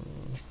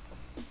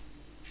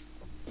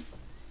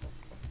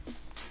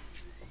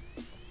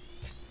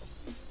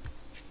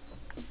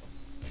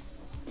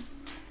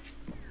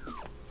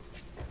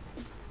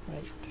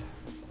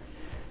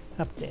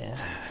 Up there.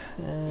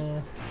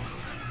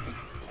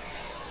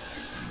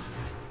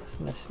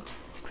 There's a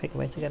quick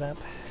way to get up.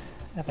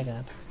 I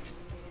forgot.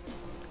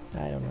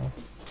 I don't know.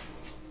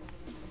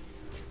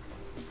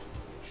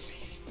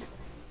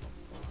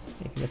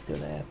 You can just do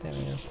that. There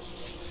we go.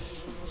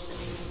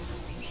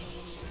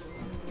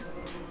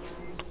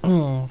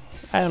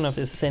 I don't know if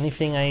this is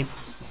anything I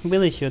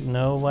really should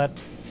know what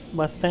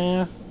was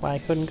there, why I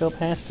couldn't go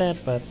past that,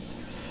 but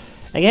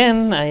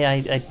again,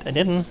 I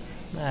didn't.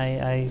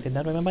 I did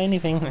not remember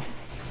anything.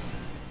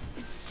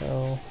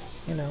 So,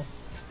 you know.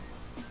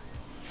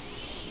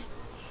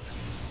 It's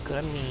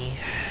good on me.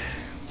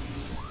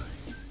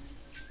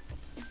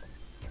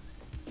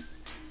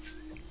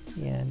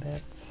 Yeah,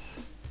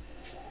 that's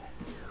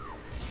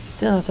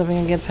still something I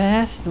can get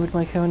past with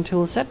my current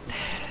tool set.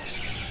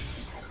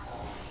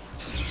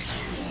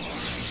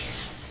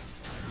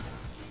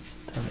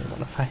 Don't really want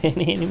to fight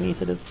any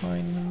enemies at this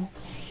point. No.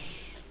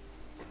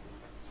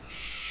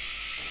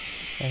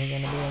 It's gonna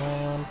be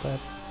around, but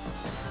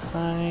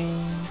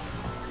fine.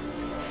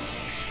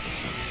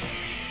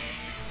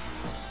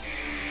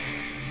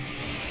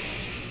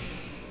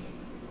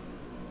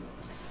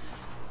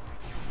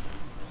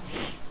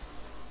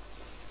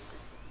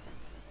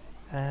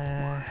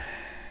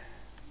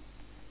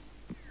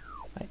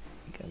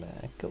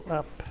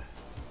 up.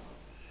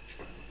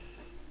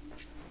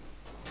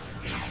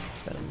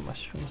 Got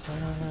mushrooms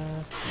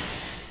on.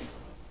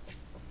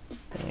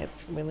 Dang it,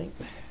 really?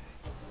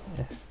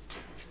 Yeah.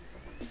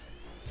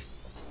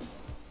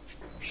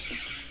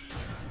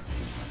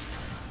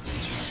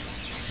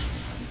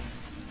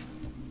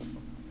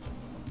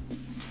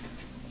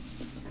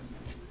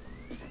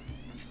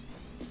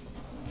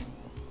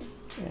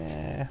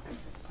 Yeah,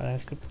 but I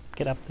could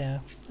get up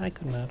there. I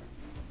could not.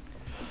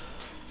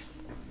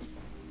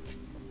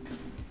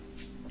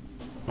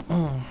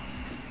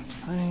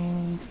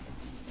 Fine.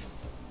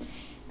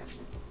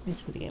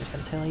 Each of the games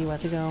can tell you where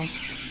to go.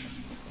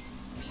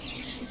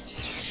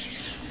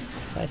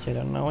 I actually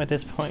don't know at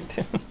this point.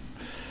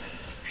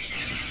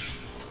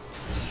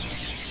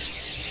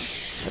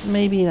 But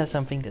maybe there's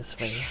something this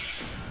way.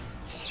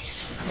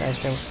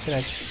 That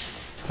I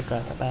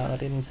forgot about, I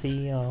didn't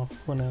see, or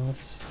who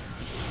knows.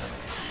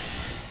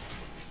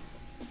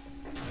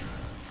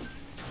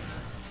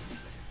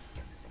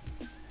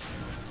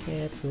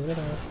 Get through the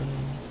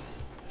dolphins.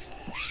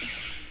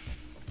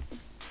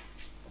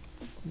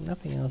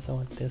 Nothing else I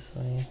want this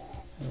way.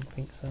 I don't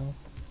think so.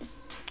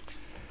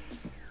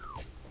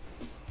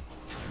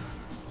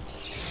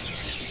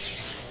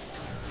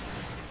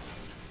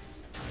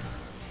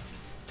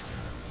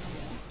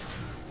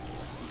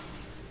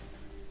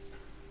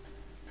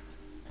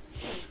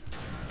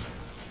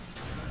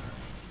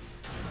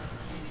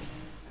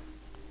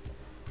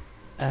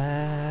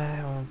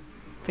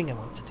 I think I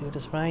want to do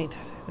this right.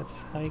 That's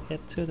how you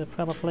get to the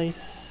proper place.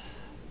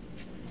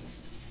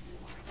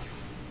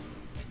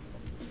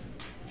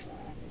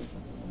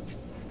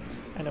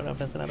 I don't know if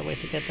there's another way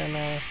to get there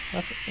now.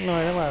 No,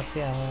 there was,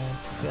 yeah.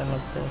 We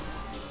unlocked this.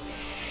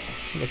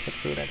 I just get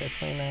through that this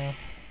way now.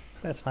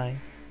 That's fine.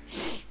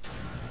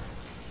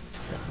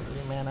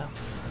 Definitely mana.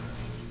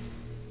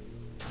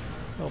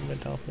 Open the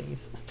door,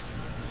 please.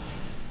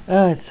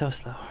 Oh, it's so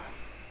slow.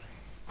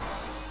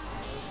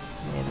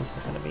 Maybe it's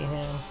not gonna be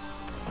him.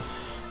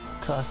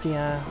 Cross the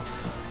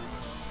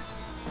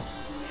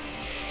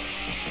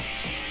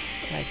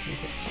I can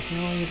just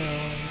ignore you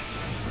those.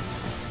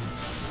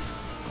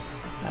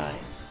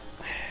 Alright.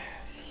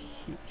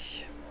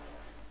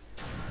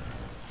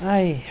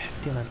 I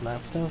do not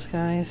love those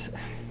guys.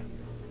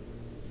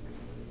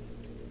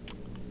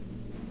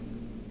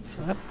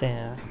 So up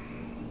there.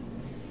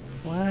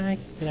 Why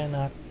did I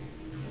not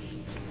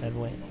go that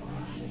way?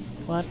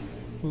 What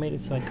made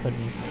it so I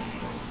couldn't?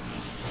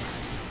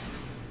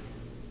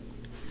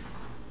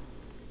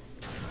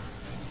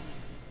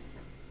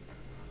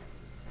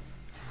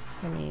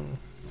 I mean,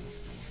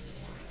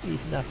 it's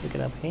easy enough to get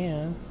up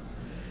here.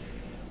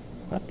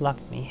 What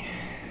blocked me?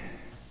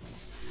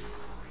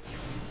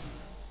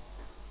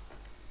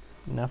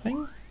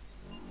 Nothing?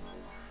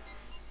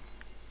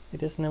 It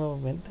just never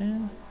went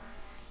there?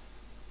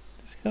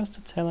 This goes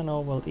to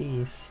Telenor World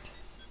East.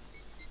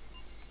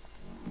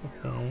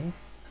 Okay.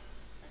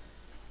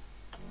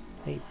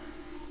 Hey,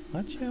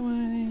 what show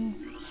I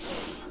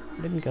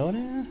didn't go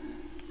there?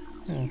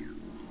 Hmm.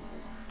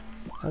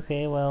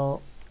 Okay,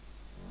 well,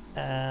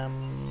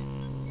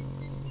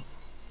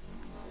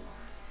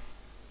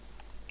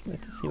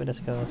 let's see where this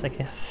goes, I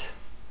guess.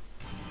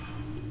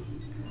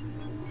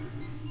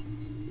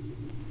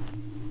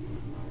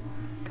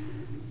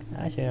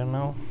 I actually don't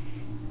know.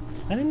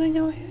 Why didn't I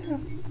go here?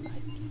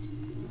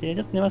 Did I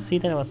just never see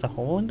that there was a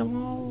hole in the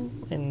wall?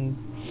 And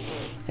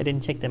I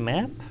didn't check the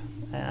map?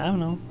 I don't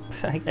know.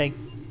 I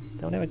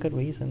don't have a good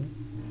reason.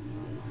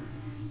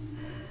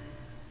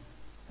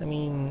 I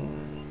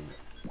mean...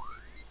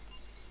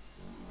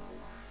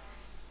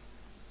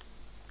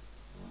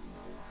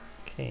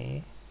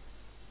 Okay.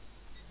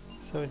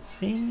 So it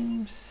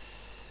seems...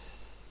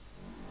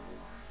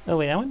 Oh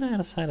wait, I went on the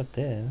other side of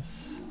this.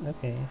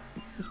 Okay.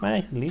 This might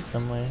actually lead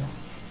somewhere.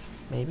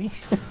 Maybe?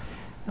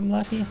 I'm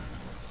lucky.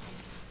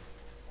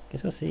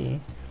 Guess we'll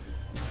see.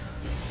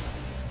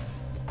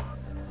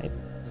 I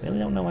really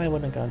don't know why I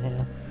wouldn't have gone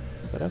here.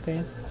 But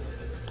okay.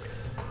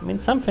 I mean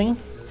something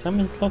to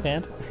look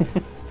at.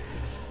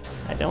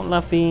 I don't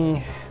love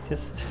being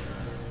just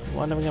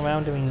wandering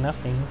around doing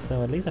nothing,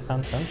 so at least I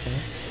found something.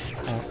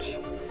 Ouch.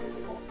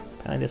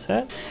 Apparently this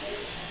hurts.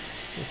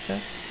 This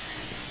hurts.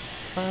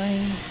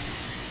 Fine.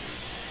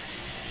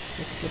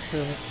 Just get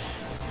through it.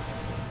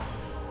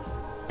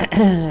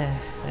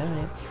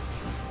 Alright.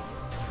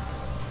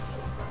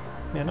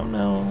 I don't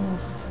know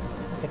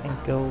if I can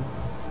go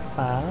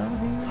far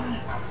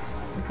here,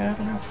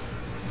 regardless.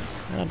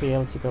 I won't be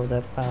able to go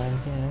that far in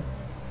here.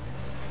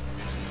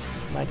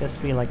 Might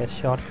just be like a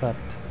shortcut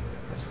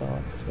of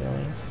sorts,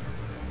 really.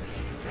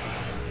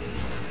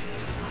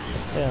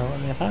 But still, I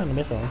mean, I found a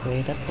missile,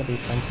 okay, that's at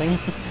least something.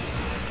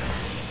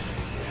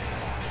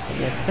 But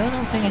yeah, still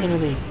don't think I can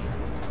really...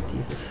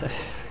 Jesus.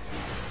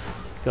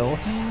 Go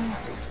here?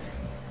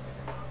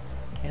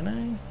 Can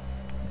I?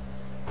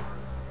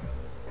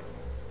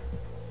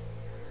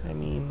 I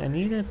mean, I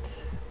need it.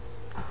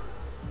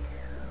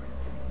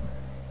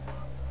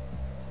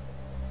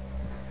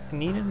 I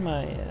needed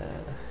my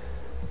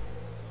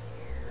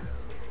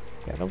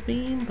kettle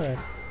beam, but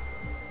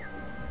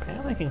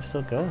Yeah, I can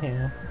still go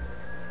here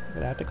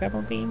without the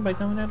grapple beam by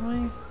going that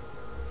way.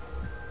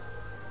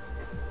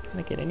 Can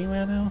I get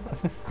anywhere now?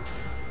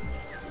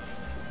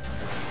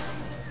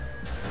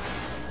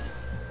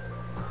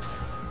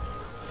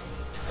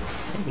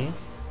 Maybe.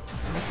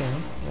 Okay,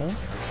 well,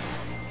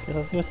 guess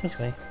I'll see what's this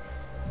way.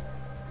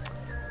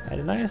 I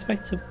did not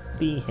expect to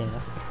be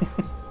here.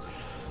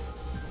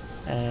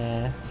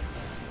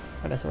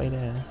 But that's the way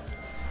there.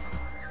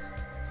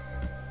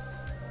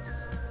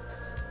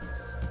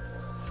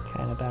 It's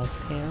kind of down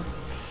here.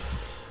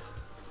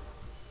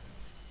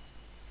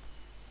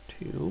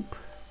 Tube.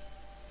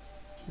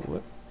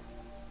 Whoop.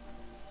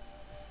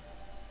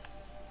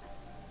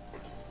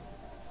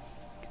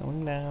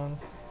 Going down.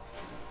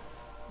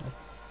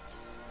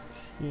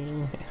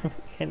 See,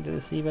 can't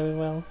really see very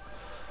well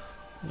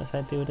unless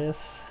I do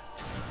this.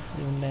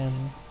 Even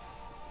then,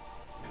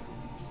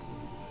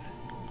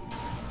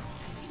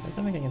 there's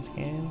nothing I can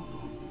scan.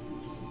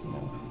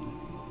 No,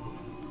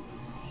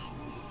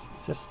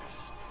 it's just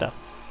stuff.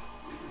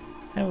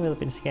 I haven't really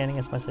been scanning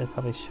as much as I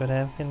probably should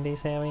have in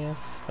these areas,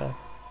 but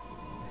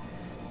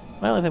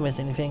well, if I miss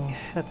anything,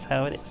 that's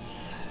how it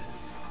is.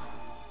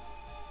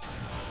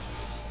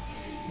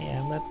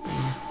 Yeah, I'm not.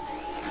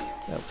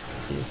 Oh,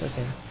 geez,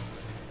 okay.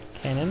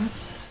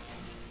 Cannons.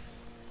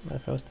 I'm gonna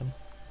throw them.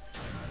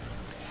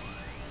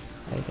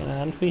 Are you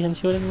gonna unfreeze and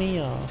shoot at me,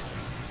 or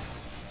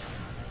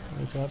I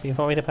need to be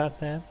worried about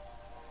that?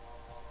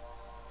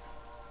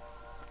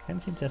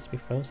 Can't seem just to be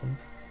frozen.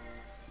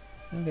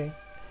 Okay.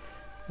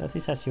 Well, at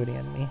least that's shooting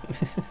at me.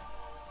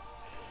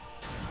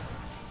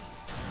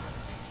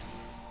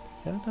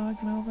 Is that a door I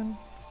can open?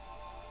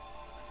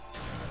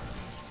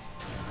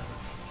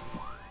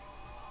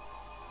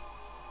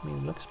 I mean,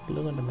 it looks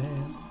blue on the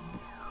map.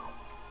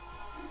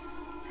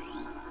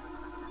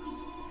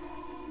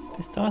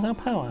 This door's on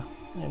power.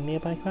 A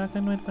nearby car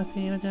conduit must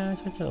be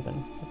energized when it's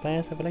open. The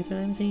blast of electrical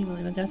energy will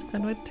energize the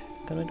conduit.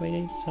 The conduit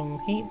radiates some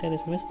heat that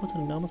is invisible to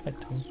the normal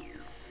spectrum.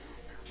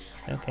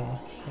 Okay,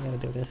 I'm gonna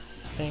do this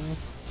thing.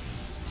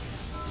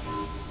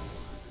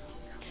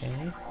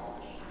 Okay.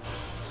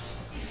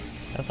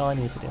 That's all I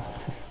need to do.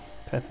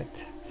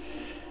 Perfect.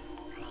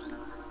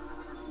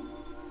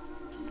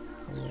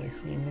 I've never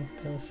seen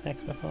those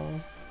sacks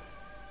before.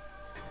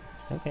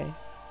 Okay.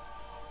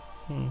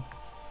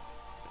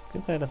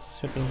 Good that there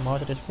should be more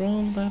to this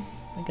room, but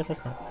I guess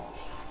that's not.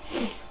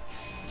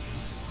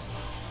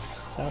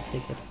 So I'll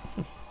take it.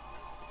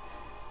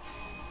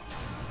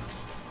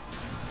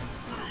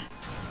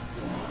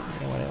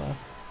 Okay, whatever.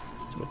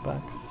 Stupid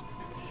box.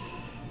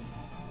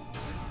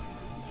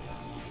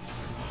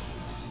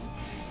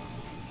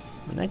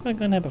 I'm not quite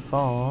gonna have a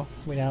fall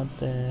without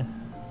the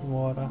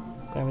water,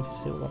 gravity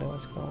suit, whatever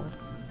it's called.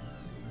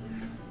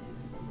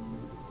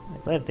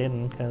 I'm glad it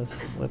didn't, because,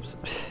 whoops.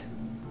 I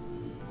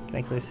can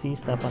actually see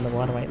stuff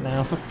underwater right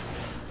now.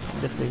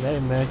 This would be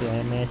very murky, I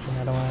imagine,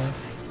 otherwise.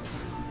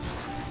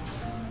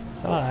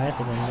 So I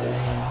think I'm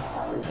doing here.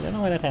 I don't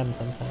know why that happens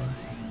sometimes.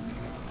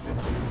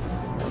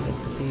 I get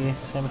to see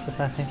Samus's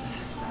eyes.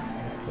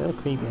 A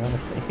little creepy,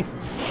 honestly.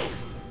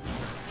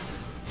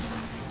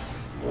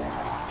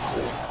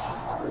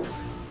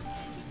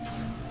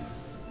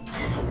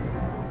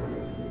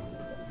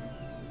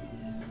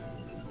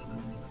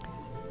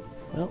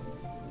 Well,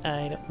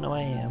 I don't know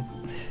I am.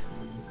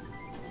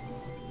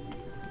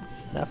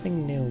 It's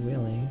nothing new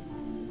really,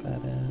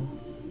 but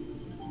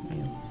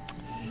yeah.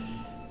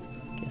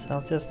 Guess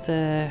I'll just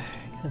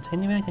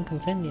continue. I can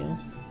continue.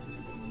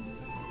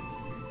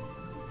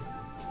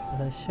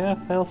 But I sure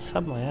fell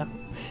somewhere.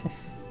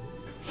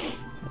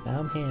 But now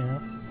I'm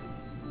here.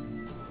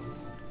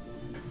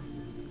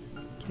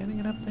 Can I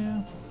get up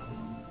there?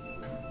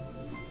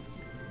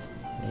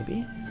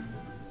 Maybe?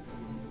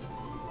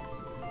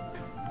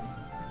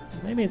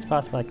 Maybe it's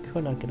possible I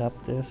could not get up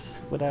this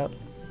without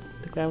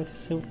the gravity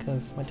suit,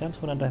 because my jumps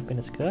wouldn't have been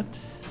as good.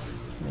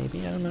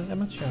 Maybe, I don't know, I'm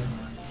not sure.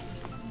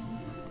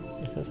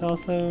 Is this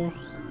also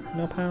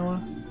no power?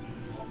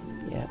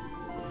 Yeah.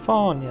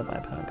 4 nearby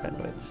power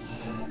conduits.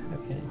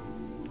 Okay.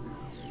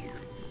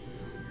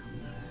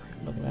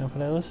 Look around for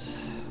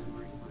those.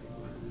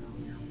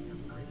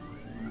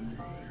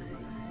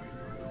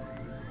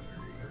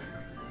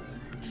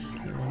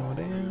 Okay, one over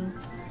there.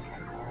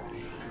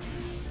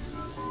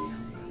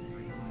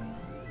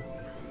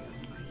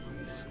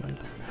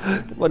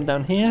 One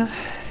down here.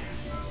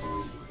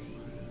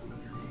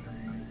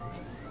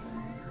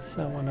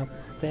 Someone up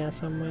there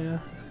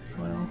somewhere as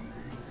well.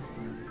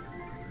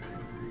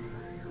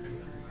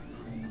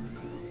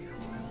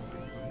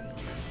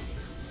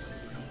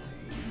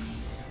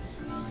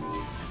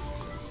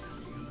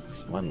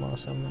 There's one more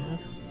somewhere.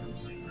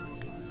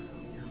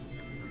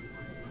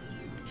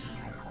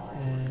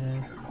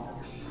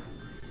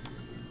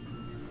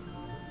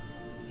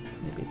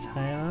 Maybe it's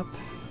higher up.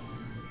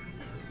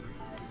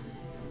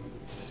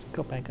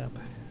 Go back up.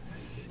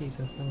 See if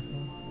there's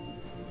something.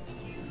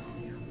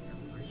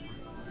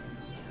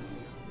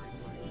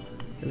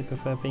 I really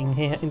prefer being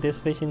here in this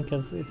vision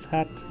because it's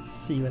hard to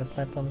see where the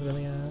platforms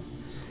really are.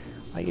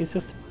 Like, it's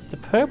just the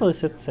purple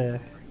is just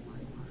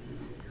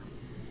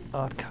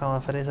odd color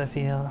for this, I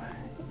feel.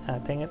 Ah,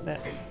 dang it.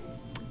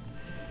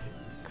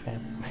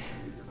 Crap.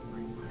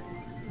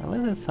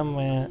 Unless it's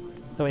somewhere...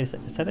 Oh wait, is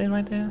that it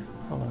right there?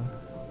 Hold on.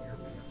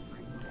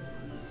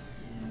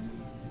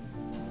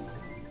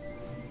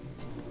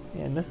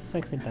 Yeah, this is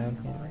actually down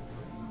here.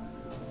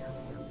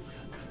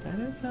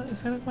 Is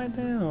that it right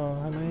there? Or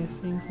am I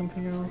seeing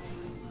something else?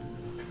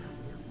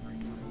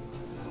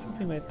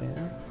 Something right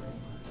there.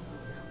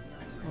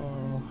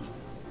 Oh.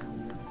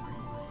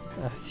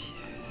 Ah,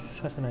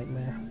 such a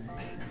nightmare.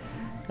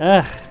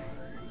 Ah!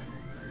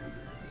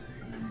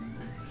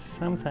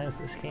 Sometimes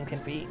this game can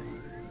be...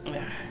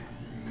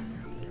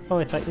 Oh,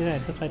 it's right there.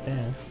 It's just right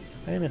there.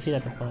 I didn't see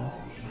that before.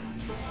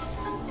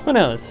 Who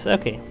knows?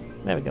 Okay.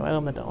 There we go. I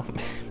opened the door.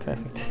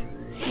 Perfect.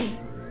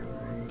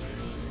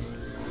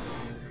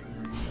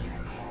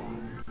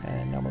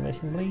 And normal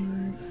vision,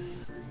 please.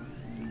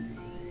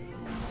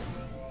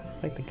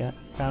 Like the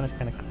ground is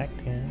kind of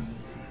cracked here.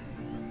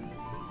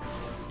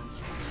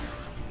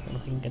 I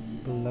don't think it gets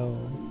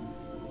below.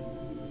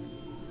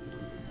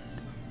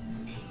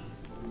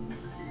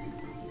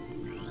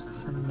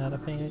 Another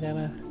thing I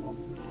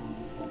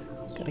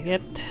gotta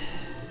get.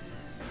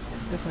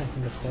 Definitely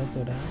can just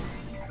go down.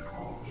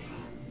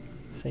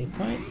 Save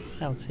point.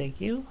 I'll take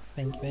you.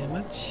 Thank you very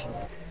much.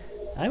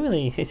 I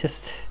really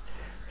just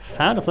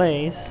found a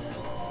place.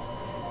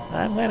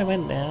 I'm glad I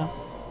went there.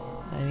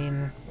 I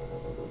mean,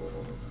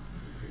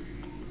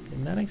 did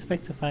not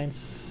expect to find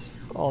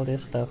all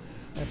this stuff.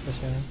 That's for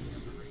sure.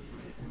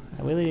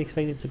 I really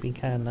expected it to be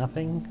kind of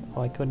nothing,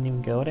 or I couldn't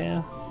even go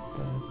there.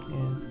 But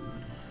yeah.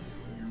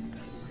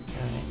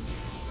 Alright.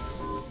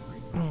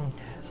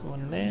 There's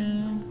one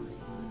there.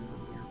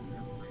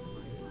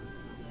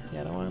 The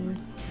other one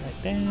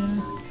right there.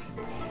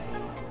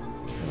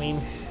 I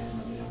mean,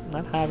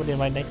 not hard to be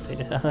right next to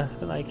it,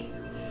 but like,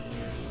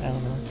 I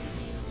don't know.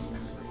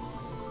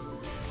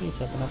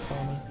 Please open up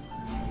for me.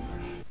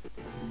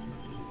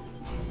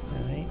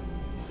 Alright.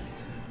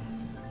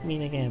 I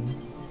mean again.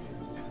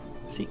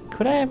 See,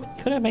 could I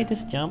have made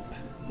this jump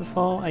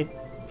before? I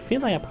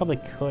feel like I probably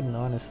couldn't,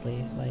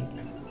 honestly. Like,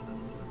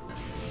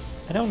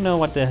 I don't know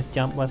what the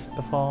jump was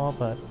before,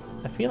 but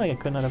I feel like I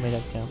could not have made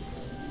that jump.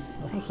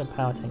 There's also a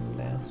power tank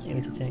there.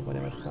 Energy tank,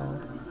 whatever it's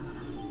called.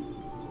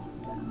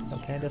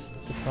 Okay, just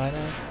destroy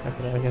that.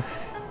 Okay, there we go.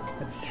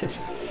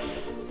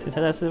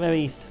 That's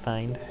very easy to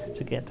find,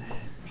 to get.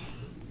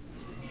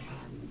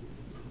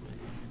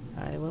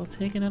 I will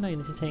take another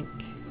energy tank.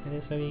 It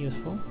is very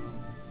useful.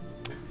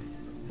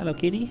 Hello,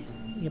 kitty.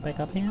 Get back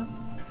up here.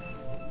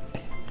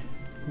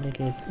 Make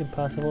it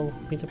impossible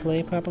for me to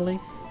play properly.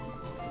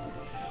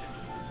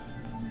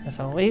 As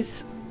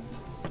always.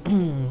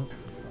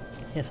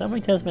 Yeah,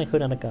 something tells me I could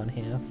not have gone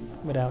here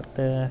without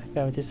the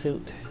gravity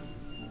suit.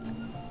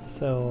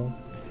 So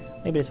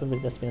maybe this will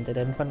just be a dead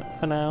end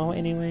for now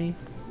anyway.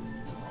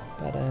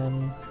 But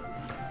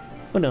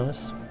who knows?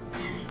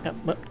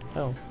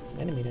 Oh, it's an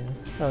enemy there.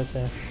 Oh, it's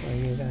one of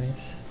you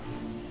guys.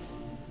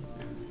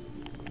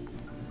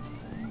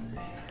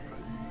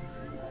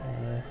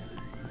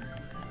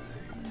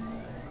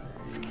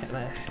 It's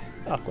kinda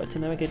awkward to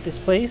navigate this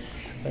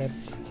place, but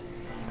it's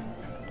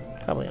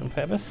probably on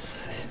purpose.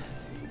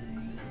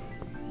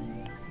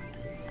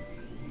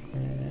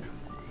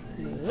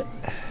 Just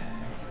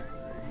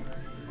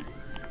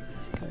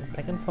go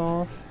back and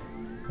forth.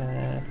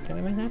 Can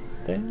I make that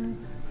there?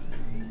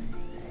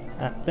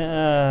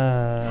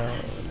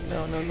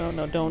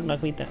 No, don't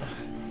knock me down.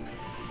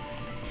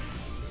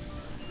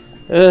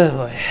 Oh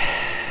boy.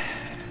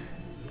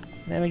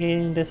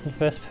 Navigating this in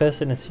first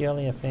person is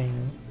surely a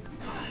thing.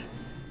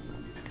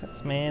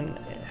 Cause man,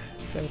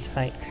 it's very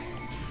tight.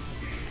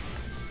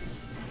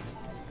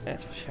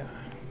 That's for sure.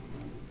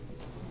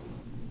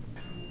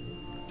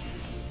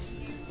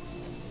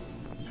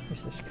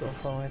 Let's just go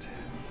forward.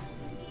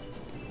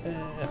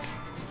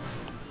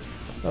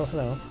 Oh,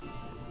 hello.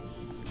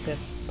 That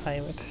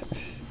pirate.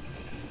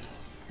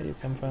 Where do you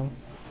come from?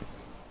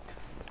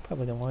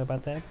 Probably don't worry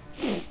about that.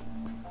 So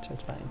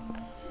it's fine.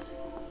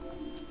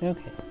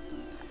 Okay.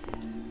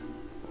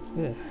 Ugh.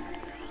 Is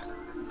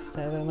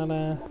that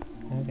another...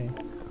 Okay.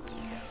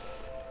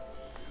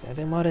 Gotta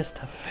do more of this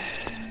stuff.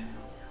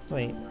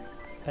 Wait.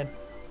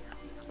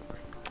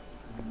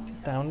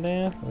 Down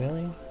there?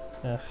 Really?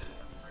 Ugh.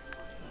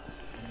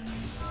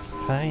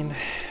 Fine.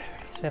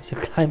 So we have to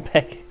climb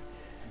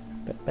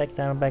back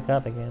down, back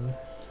up again.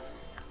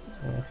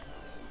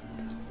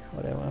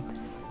 Whatever.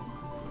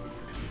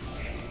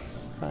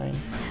 Fine.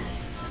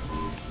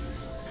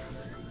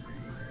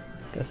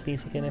 Guess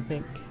these again, I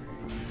think.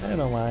 I don't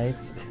know why.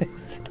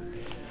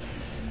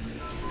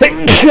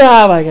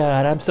 Oh my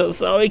god, I'm so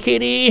sorry,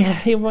 kitty.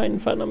 You're right in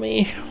front of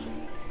me.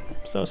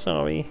 I'm so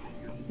sorry.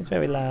 It's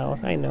very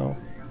loud, I know.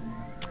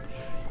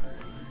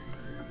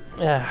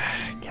 God,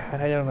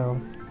 I don't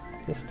know.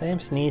 This damn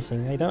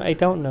sneezing. I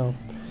don't know.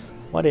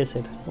 What is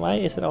it? Why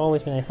is it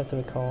always when I have to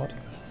record?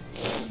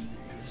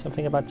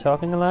 Something about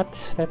talking a lot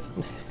that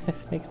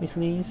makes me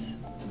sneeze?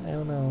 I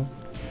don't know.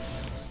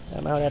 I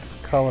don't know how that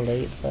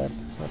correlates, but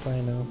what do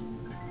I know?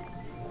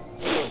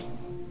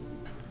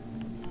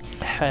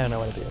 I don't know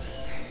what it is.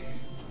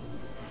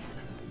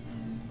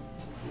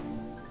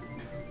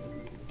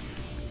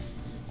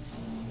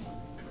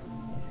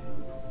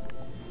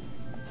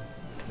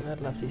 I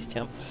love these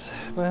jumps,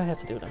 but I have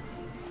to do them.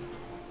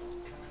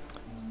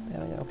 There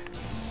we go.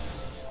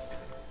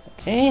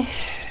 Okay.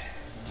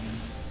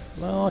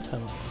 More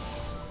tunnels.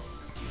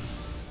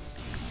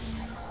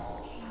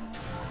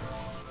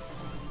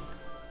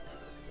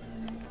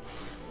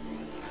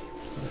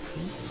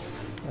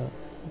 Oh,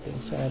 I'm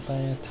being shot by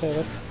a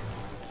turret.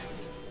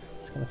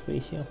 It's gonna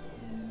freeze you.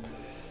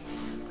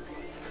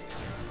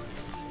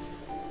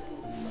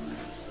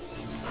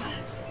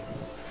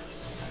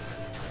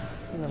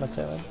 Another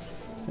turret.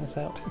 Spin us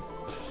out.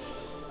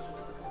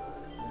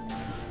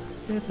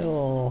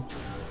 Little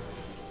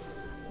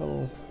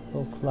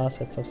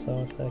closets of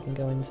sorts that I can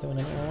go into and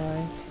I don't know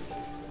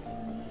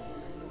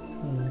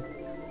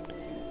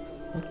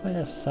why. Looks like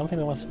there's something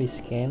that wants to be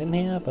scanned in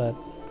here, but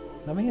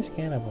nothing is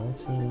scannable,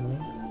 seemingly.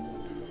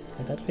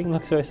 Like, that thing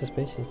looks very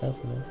suspicious,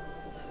 doesn't it?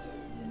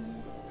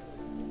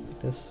 Like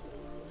this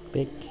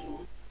big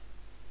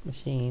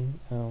machine.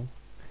 Oh.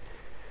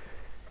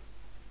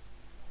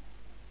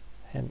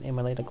 Had an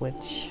emulator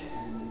glitch.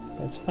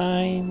 That's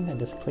fine. I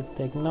just clicked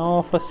the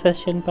ignore for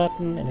session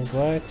button and it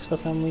works for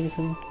some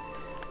reason.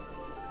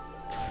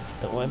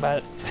 Don't worry about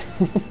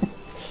it.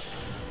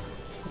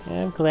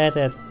 I'm glad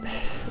that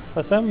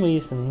for some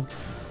reason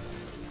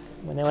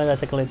whenever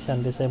there's a glitch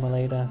on this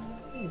emulator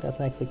it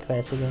doesn't actually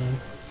crash again.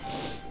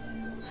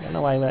 I don't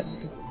know why that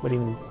would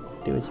even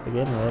do it to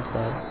begin with,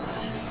 but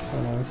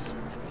who knows.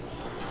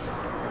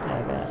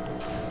 Yeah, God.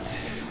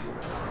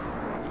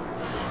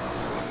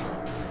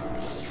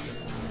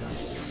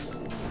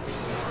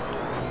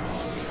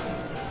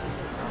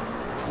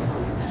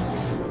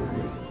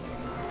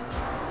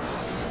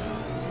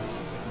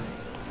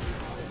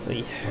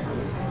 Okay.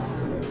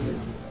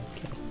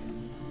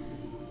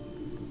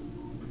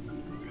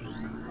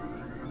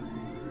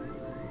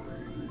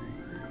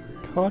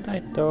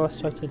 Cordite door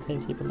structure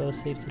intensity below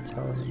safety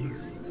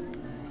tolerance.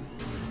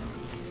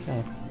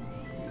 Oh.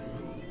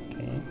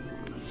 Okay.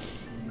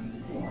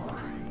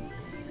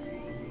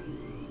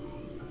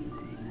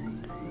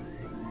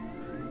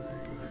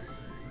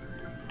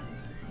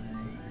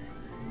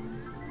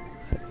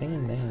 There's a thing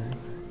in there.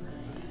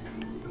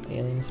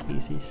 Alien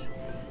species.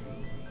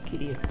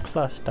 Kitty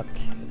claw stuck.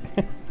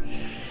 Can't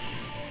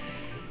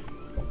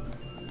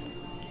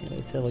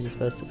really tell what you're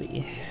supposed to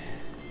be.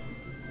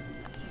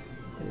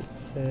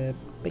 It's a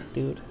big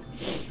dude.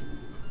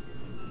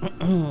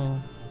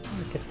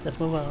 Okay, let's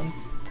move on.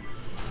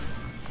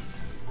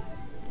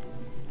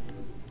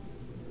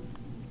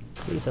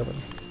 Please open.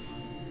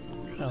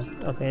 Oh,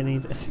 okay, I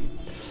need it. I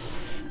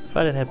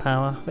thought it had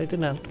power, but it did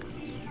not.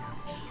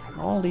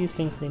 All these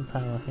things need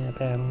power here,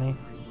 apparently.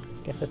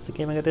 Guess that's the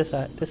gimmick of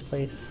this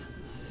place.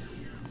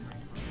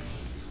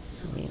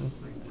 I mean,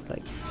 it's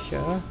like,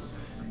 sure.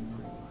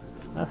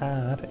 It's not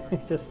hard.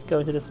 Just go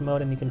into this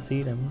mode and you can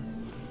see them.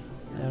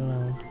 I don't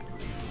know.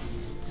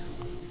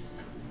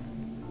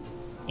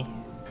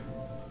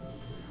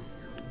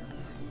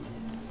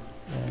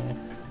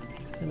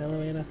 Is an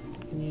elevator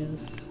you can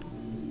use?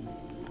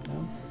 No?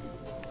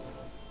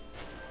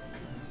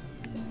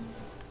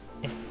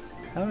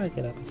 How do I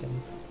get up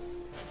again?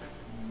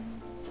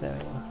 There we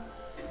go.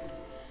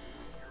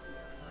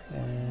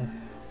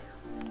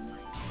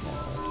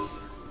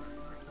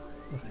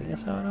 I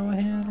guess I saw it over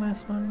here, the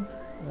last one.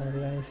 Or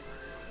did I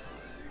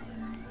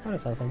thought I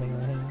saw something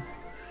over here.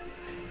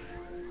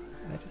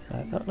 I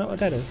did not. No,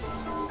 that is.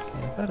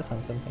 Okay, I thought I saw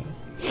something.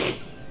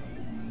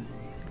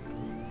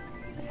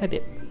 I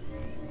did.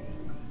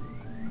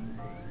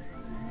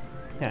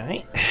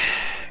 Alright.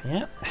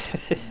 Yep.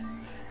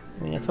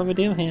 I mean, that's what we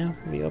do here.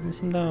 We open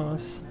some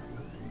doors.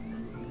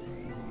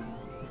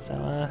 That's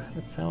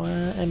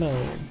our MO.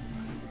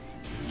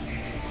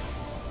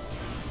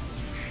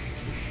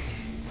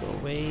 Go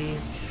away.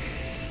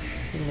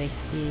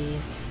 Snaky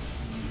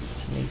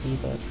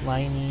but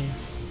whiny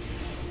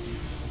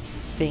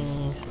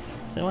things.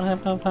 Does anyone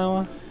have no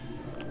power?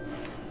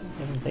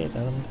 I didn't say it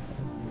doesn't.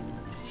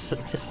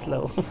 It's just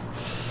slow.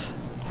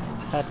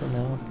 It's hard to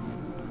know.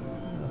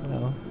 I don't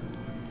know.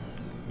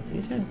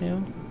 These guys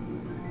do.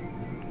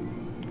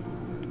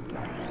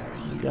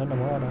 You're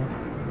underwater.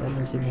 That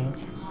means you know.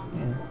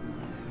 Yeah.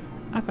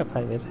 Aqua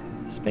Pirate.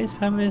 Space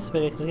Pirate is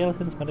where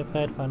skeletons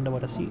modified for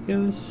underwater sea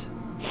use.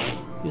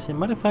 Using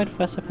modified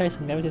thruster packs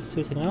and gravity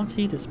suit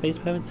technology, the space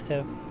pirates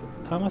have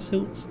armor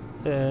suits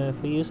for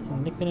use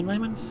in liquid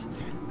environments.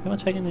 Armor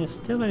tracking is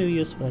still very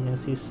useful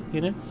against these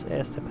units,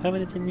 as the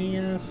pirate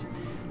engineers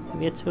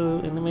have yet to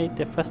eliminate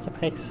the thruster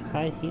pack's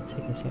high heat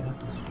signature.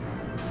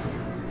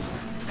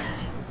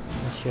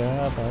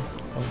 Sure, but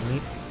I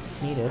don't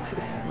need it.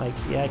 Like,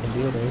 yeah, I can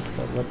do this,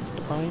 but what's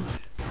the point?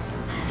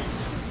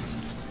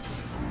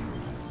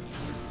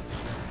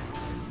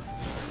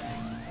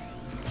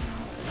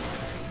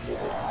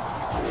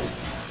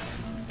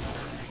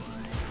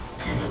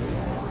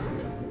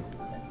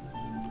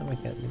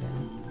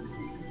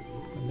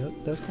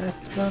 Those guys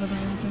exploded or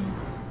anything?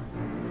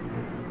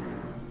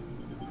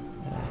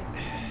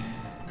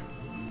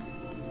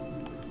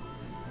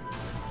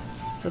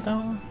 The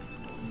door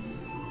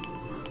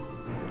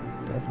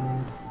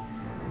isn't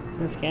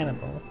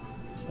scannable,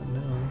 so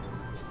no.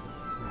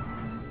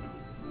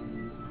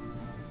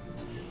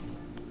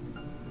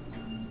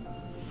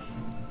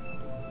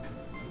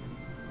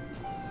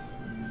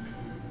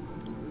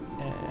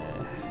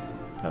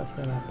 Oh, it's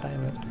not a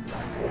pirate.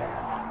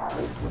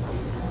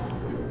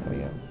 There we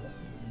go.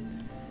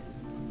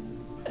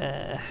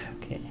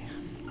 Okay.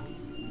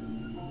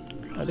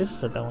 Oh, this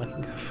is a door I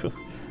can go through.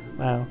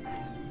 Wow.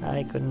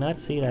 I could not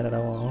see that at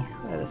all.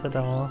 That is a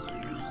door.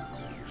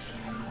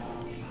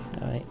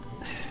 Alright.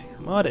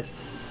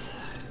 Mortis.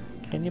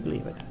 Can you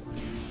believe it?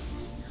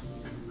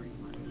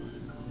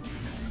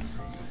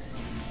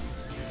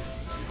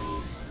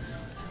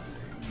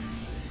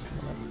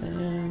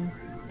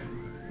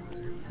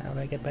 How do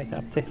I get back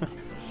up there?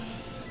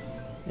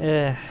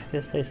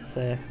 This place is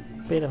a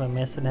bit of a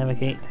mess to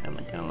navigate, I'm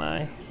not gonna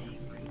lie.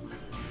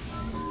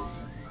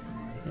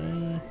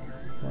 Okay,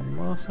 one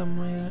more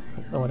somewhere.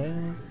 Oh,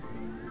 there.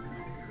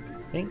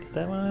 I think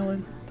that one I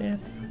went there.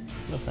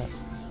 What's that?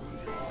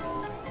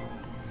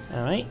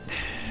 Alright.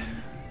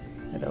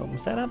 It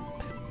opens that up.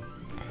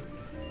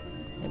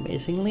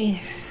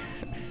 Amazingly.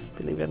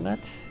 Believe it or not.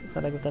 It's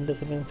not like we've done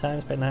this a million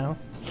times by now.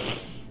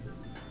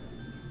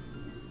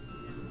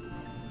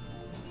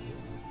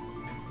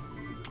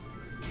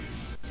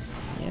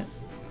 Yeah.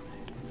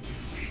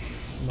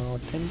 More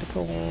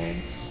tentacles.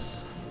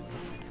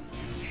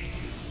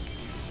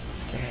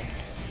 Just gonna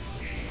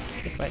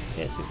get right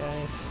past you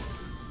guys.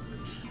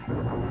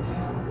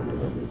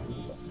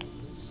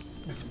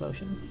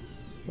 Explosion.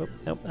 Whoop,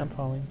 nope, I'm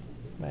falling.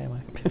 Where am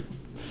I?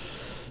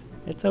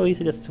 It's so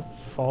easy just to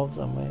fall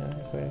somewhere.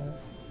 Well,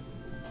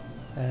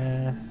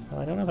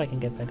 I don't know if I can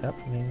get back up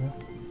from here.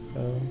 So,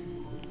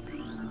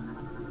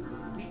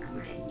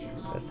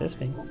 what's this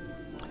thing?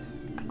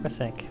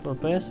 Aquasec will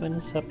burst when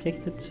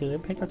subjected to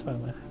impact or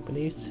trauma.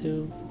 Believed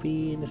to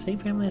be in the same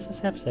family as the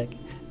Sapsec.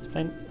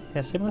 It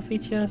has similar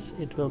features.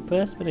 It will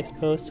burst when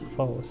exposed to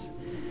force.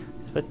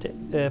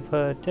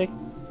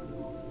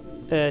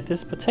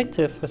 This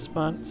protective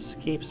response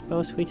keeps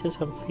most creatures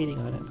from feeding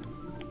on it.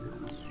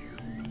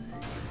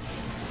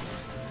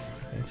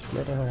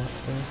 Split if I want to.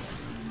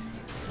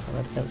 Oh,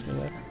 that helps me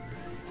with.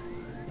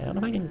 I don't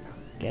know if I can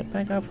get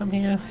back up from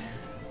here.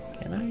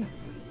 Can I?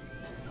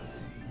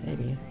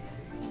 Maybe.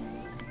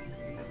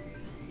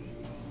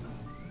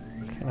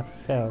 It's kind of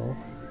fell.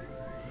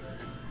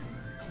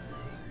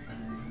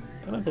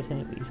 I don't know if there's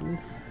any reason.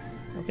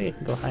 I don't think I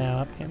can go higher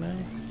up, can I?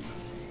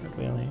 Not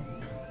really.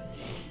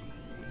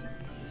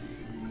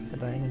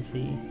 But I can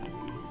see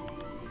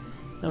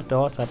no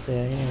doors up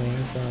there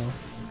anyway, so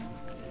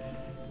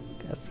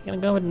guess I'm gonna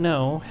go with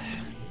no.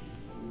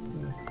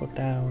 Go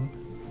down.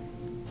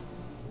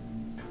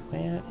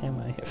 Where am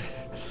I?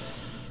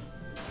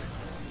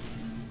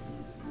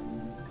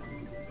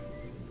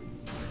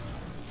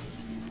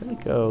 There it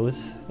goes,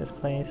 this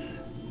place.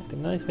 I did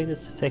not expect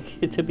this to take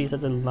it to be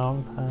such a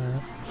long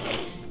path.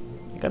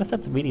 I gotta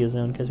stop the video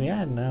soon because we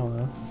are at an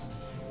hour.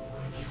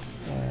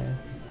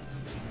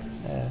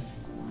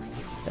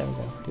 There we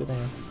go, do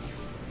that.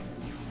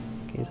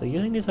 Okay, so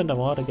using this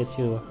underwater gets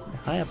you a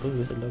higher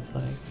boost, it looks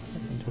like.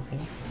 That's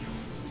interesting.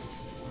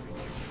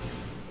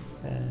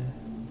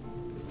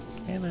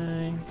 Can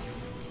I?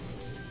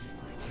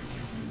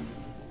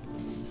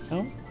 No?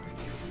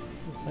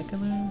 It's not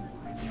gonna...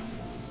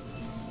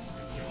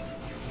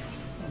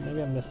 Oh, maybe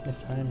I'm just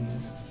mistiming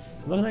it.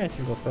 It looks like I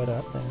can go further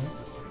up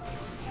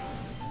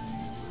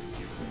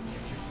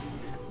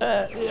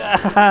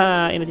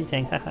there. Energy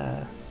tank,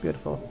 haha,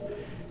 beautiful.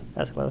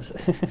 That's close.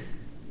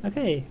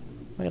 Okay,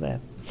 look at that.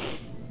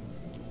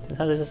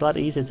 This is a lot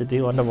easier to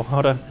do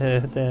underwater,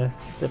 the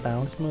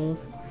bounce move.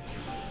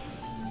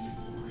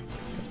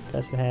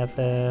 Because you have,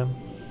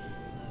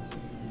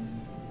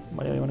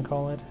 what do you want to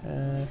call it?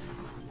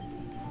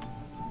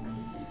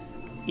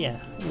 Yeah,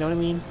 you know what I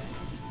mean?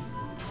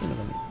 You know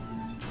what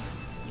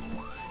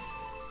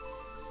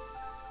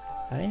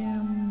I mean. I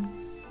am...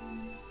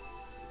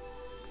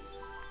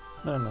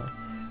 No.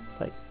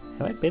 It's like,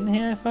 have I been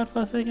here, I thought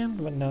for a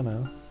second? But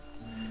no.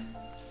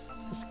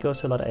 This goes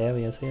to a lot of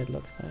areas here, it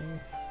looks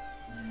like.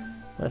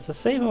 That's a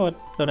save or...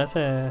 No, that's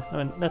a...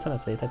 No, that's not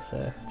a save, that's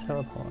a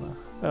teleporter.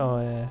 Oh,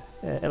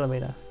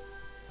 elevator.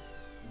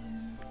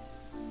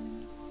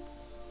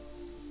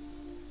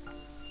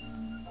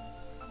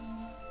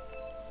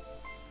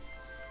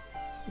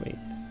 Wait.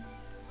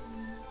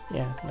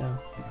 Yeah, no.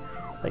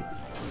 Like...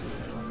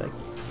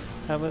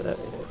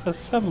 for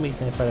some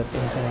reason I thought it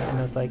was there, and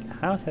I was like,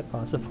 how is that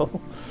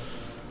possible?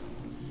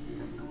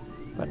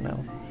 But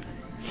no.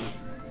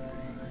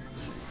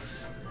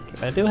 Okay,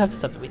 but I do have to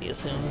stop the video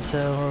soon,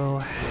 so...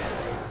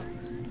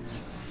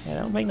 I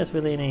don't think there's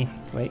really any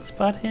great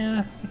spot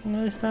here we can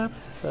really stop,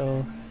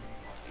 so...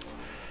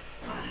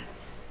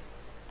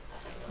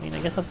 I mean, I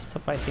guess I'll just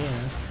stop right here,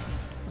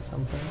 or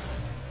something.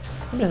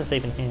 Maybe there's a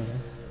save in here.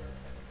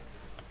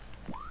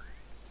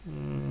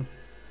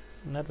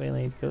 Not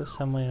really, go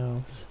somewhere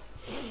else.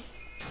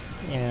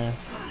 Yeah.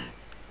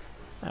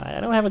 I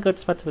don't have a good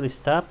spot to really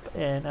stop,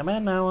 and I'm at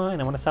an hour, and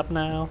I want to stop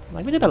now.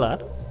 Like, we did a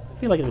lot. I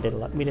feel like we did a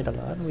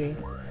lot. We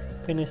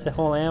finished the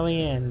whole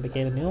area and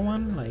became a new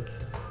one. Like,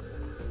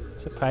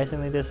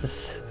 surprisingly, this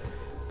is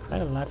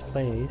quite a large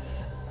place.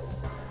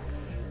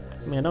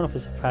 I mean, I don't know if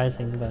it's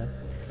surprising, but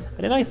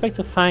I did not expect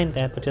to find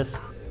that, but just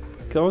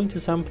going to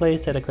some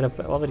place that I could have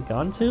already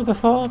gone to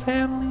before,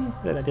 apparently,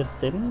 that I just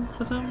didn't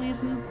for some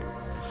reason.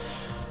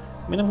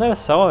 I mean, I'm glad I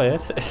saw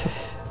it,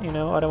 you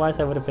know, otherwise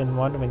I would have been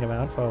wandering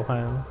around for a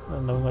while,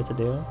 not knowing what to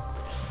do.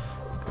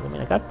 I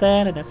mean, I got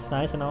that, and that's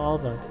nice and all,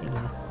 but, you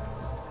know,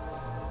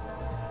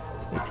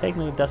 it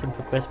technically doesn't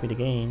progress me the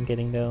game,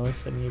 getting those.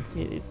 I mean,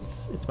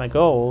 it's my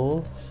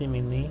goal,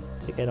 seemingly,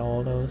 to get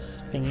all those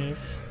thingies.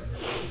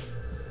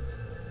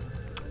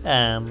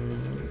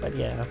 But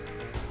yeah.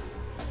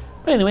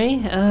 But anyway,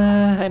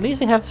 at least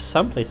we have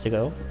some place to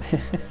go.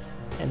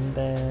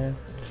 And,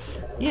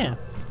 yeah,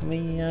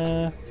 we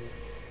are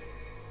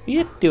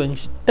doing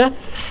stuff.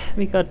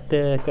 We got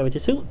the gravity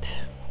suit.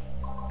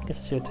 I guess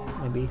I should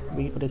maybe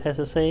read what it has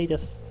to say,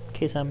 just in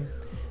case I'm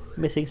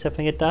missing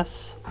something it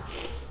does.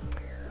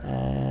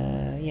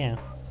 Yeah.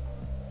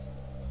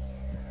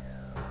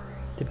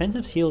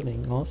 Defensive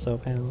shielding also,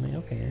 apparently,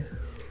 okay.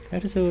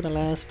 Gravity suit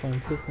allows for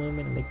improved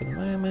movement in liquid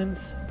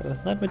environments, but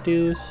does not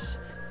reduce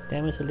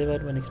damage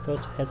delivered when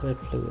exposed to hazardous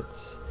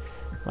fluids.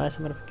 While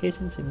some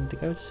modifications in the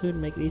gravity suit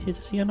make it easier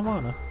to see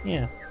underwater.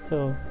 Yeah,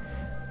 so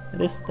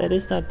that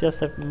is not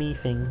just a me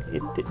thing.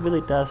 It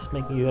really does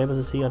make you able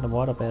to see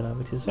underwater better,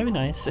 which is very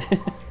nice.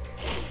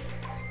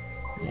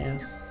 Yeah.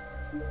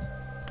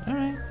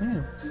 Alright,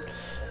 yeah.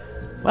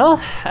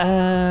 Well,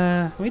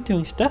 we're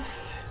doing stuff.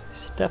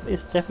 Stuff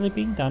is definitely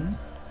being done.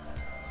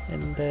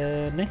 And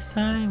next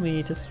time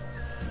we just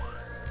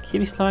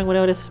keep exploring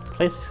whatever this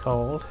place is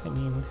called. I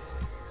mean,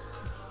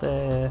 it's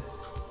the...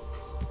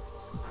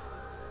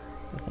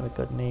 I don't have a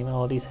good name.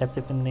 All these have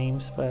different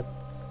names, but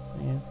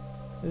yeah.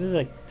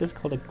 This is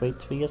called a Great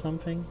Tree or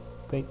something.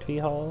 Great Tree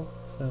Hall.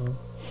 So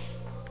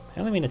I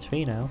only mean a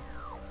tree now.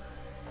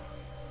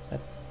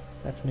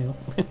 That's new.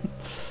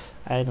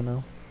 I don't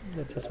know.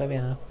 That's just where we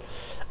are.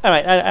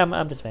 Alright,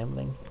 I'm just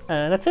rambling.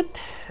 That's it.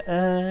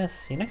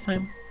 See you next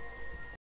time.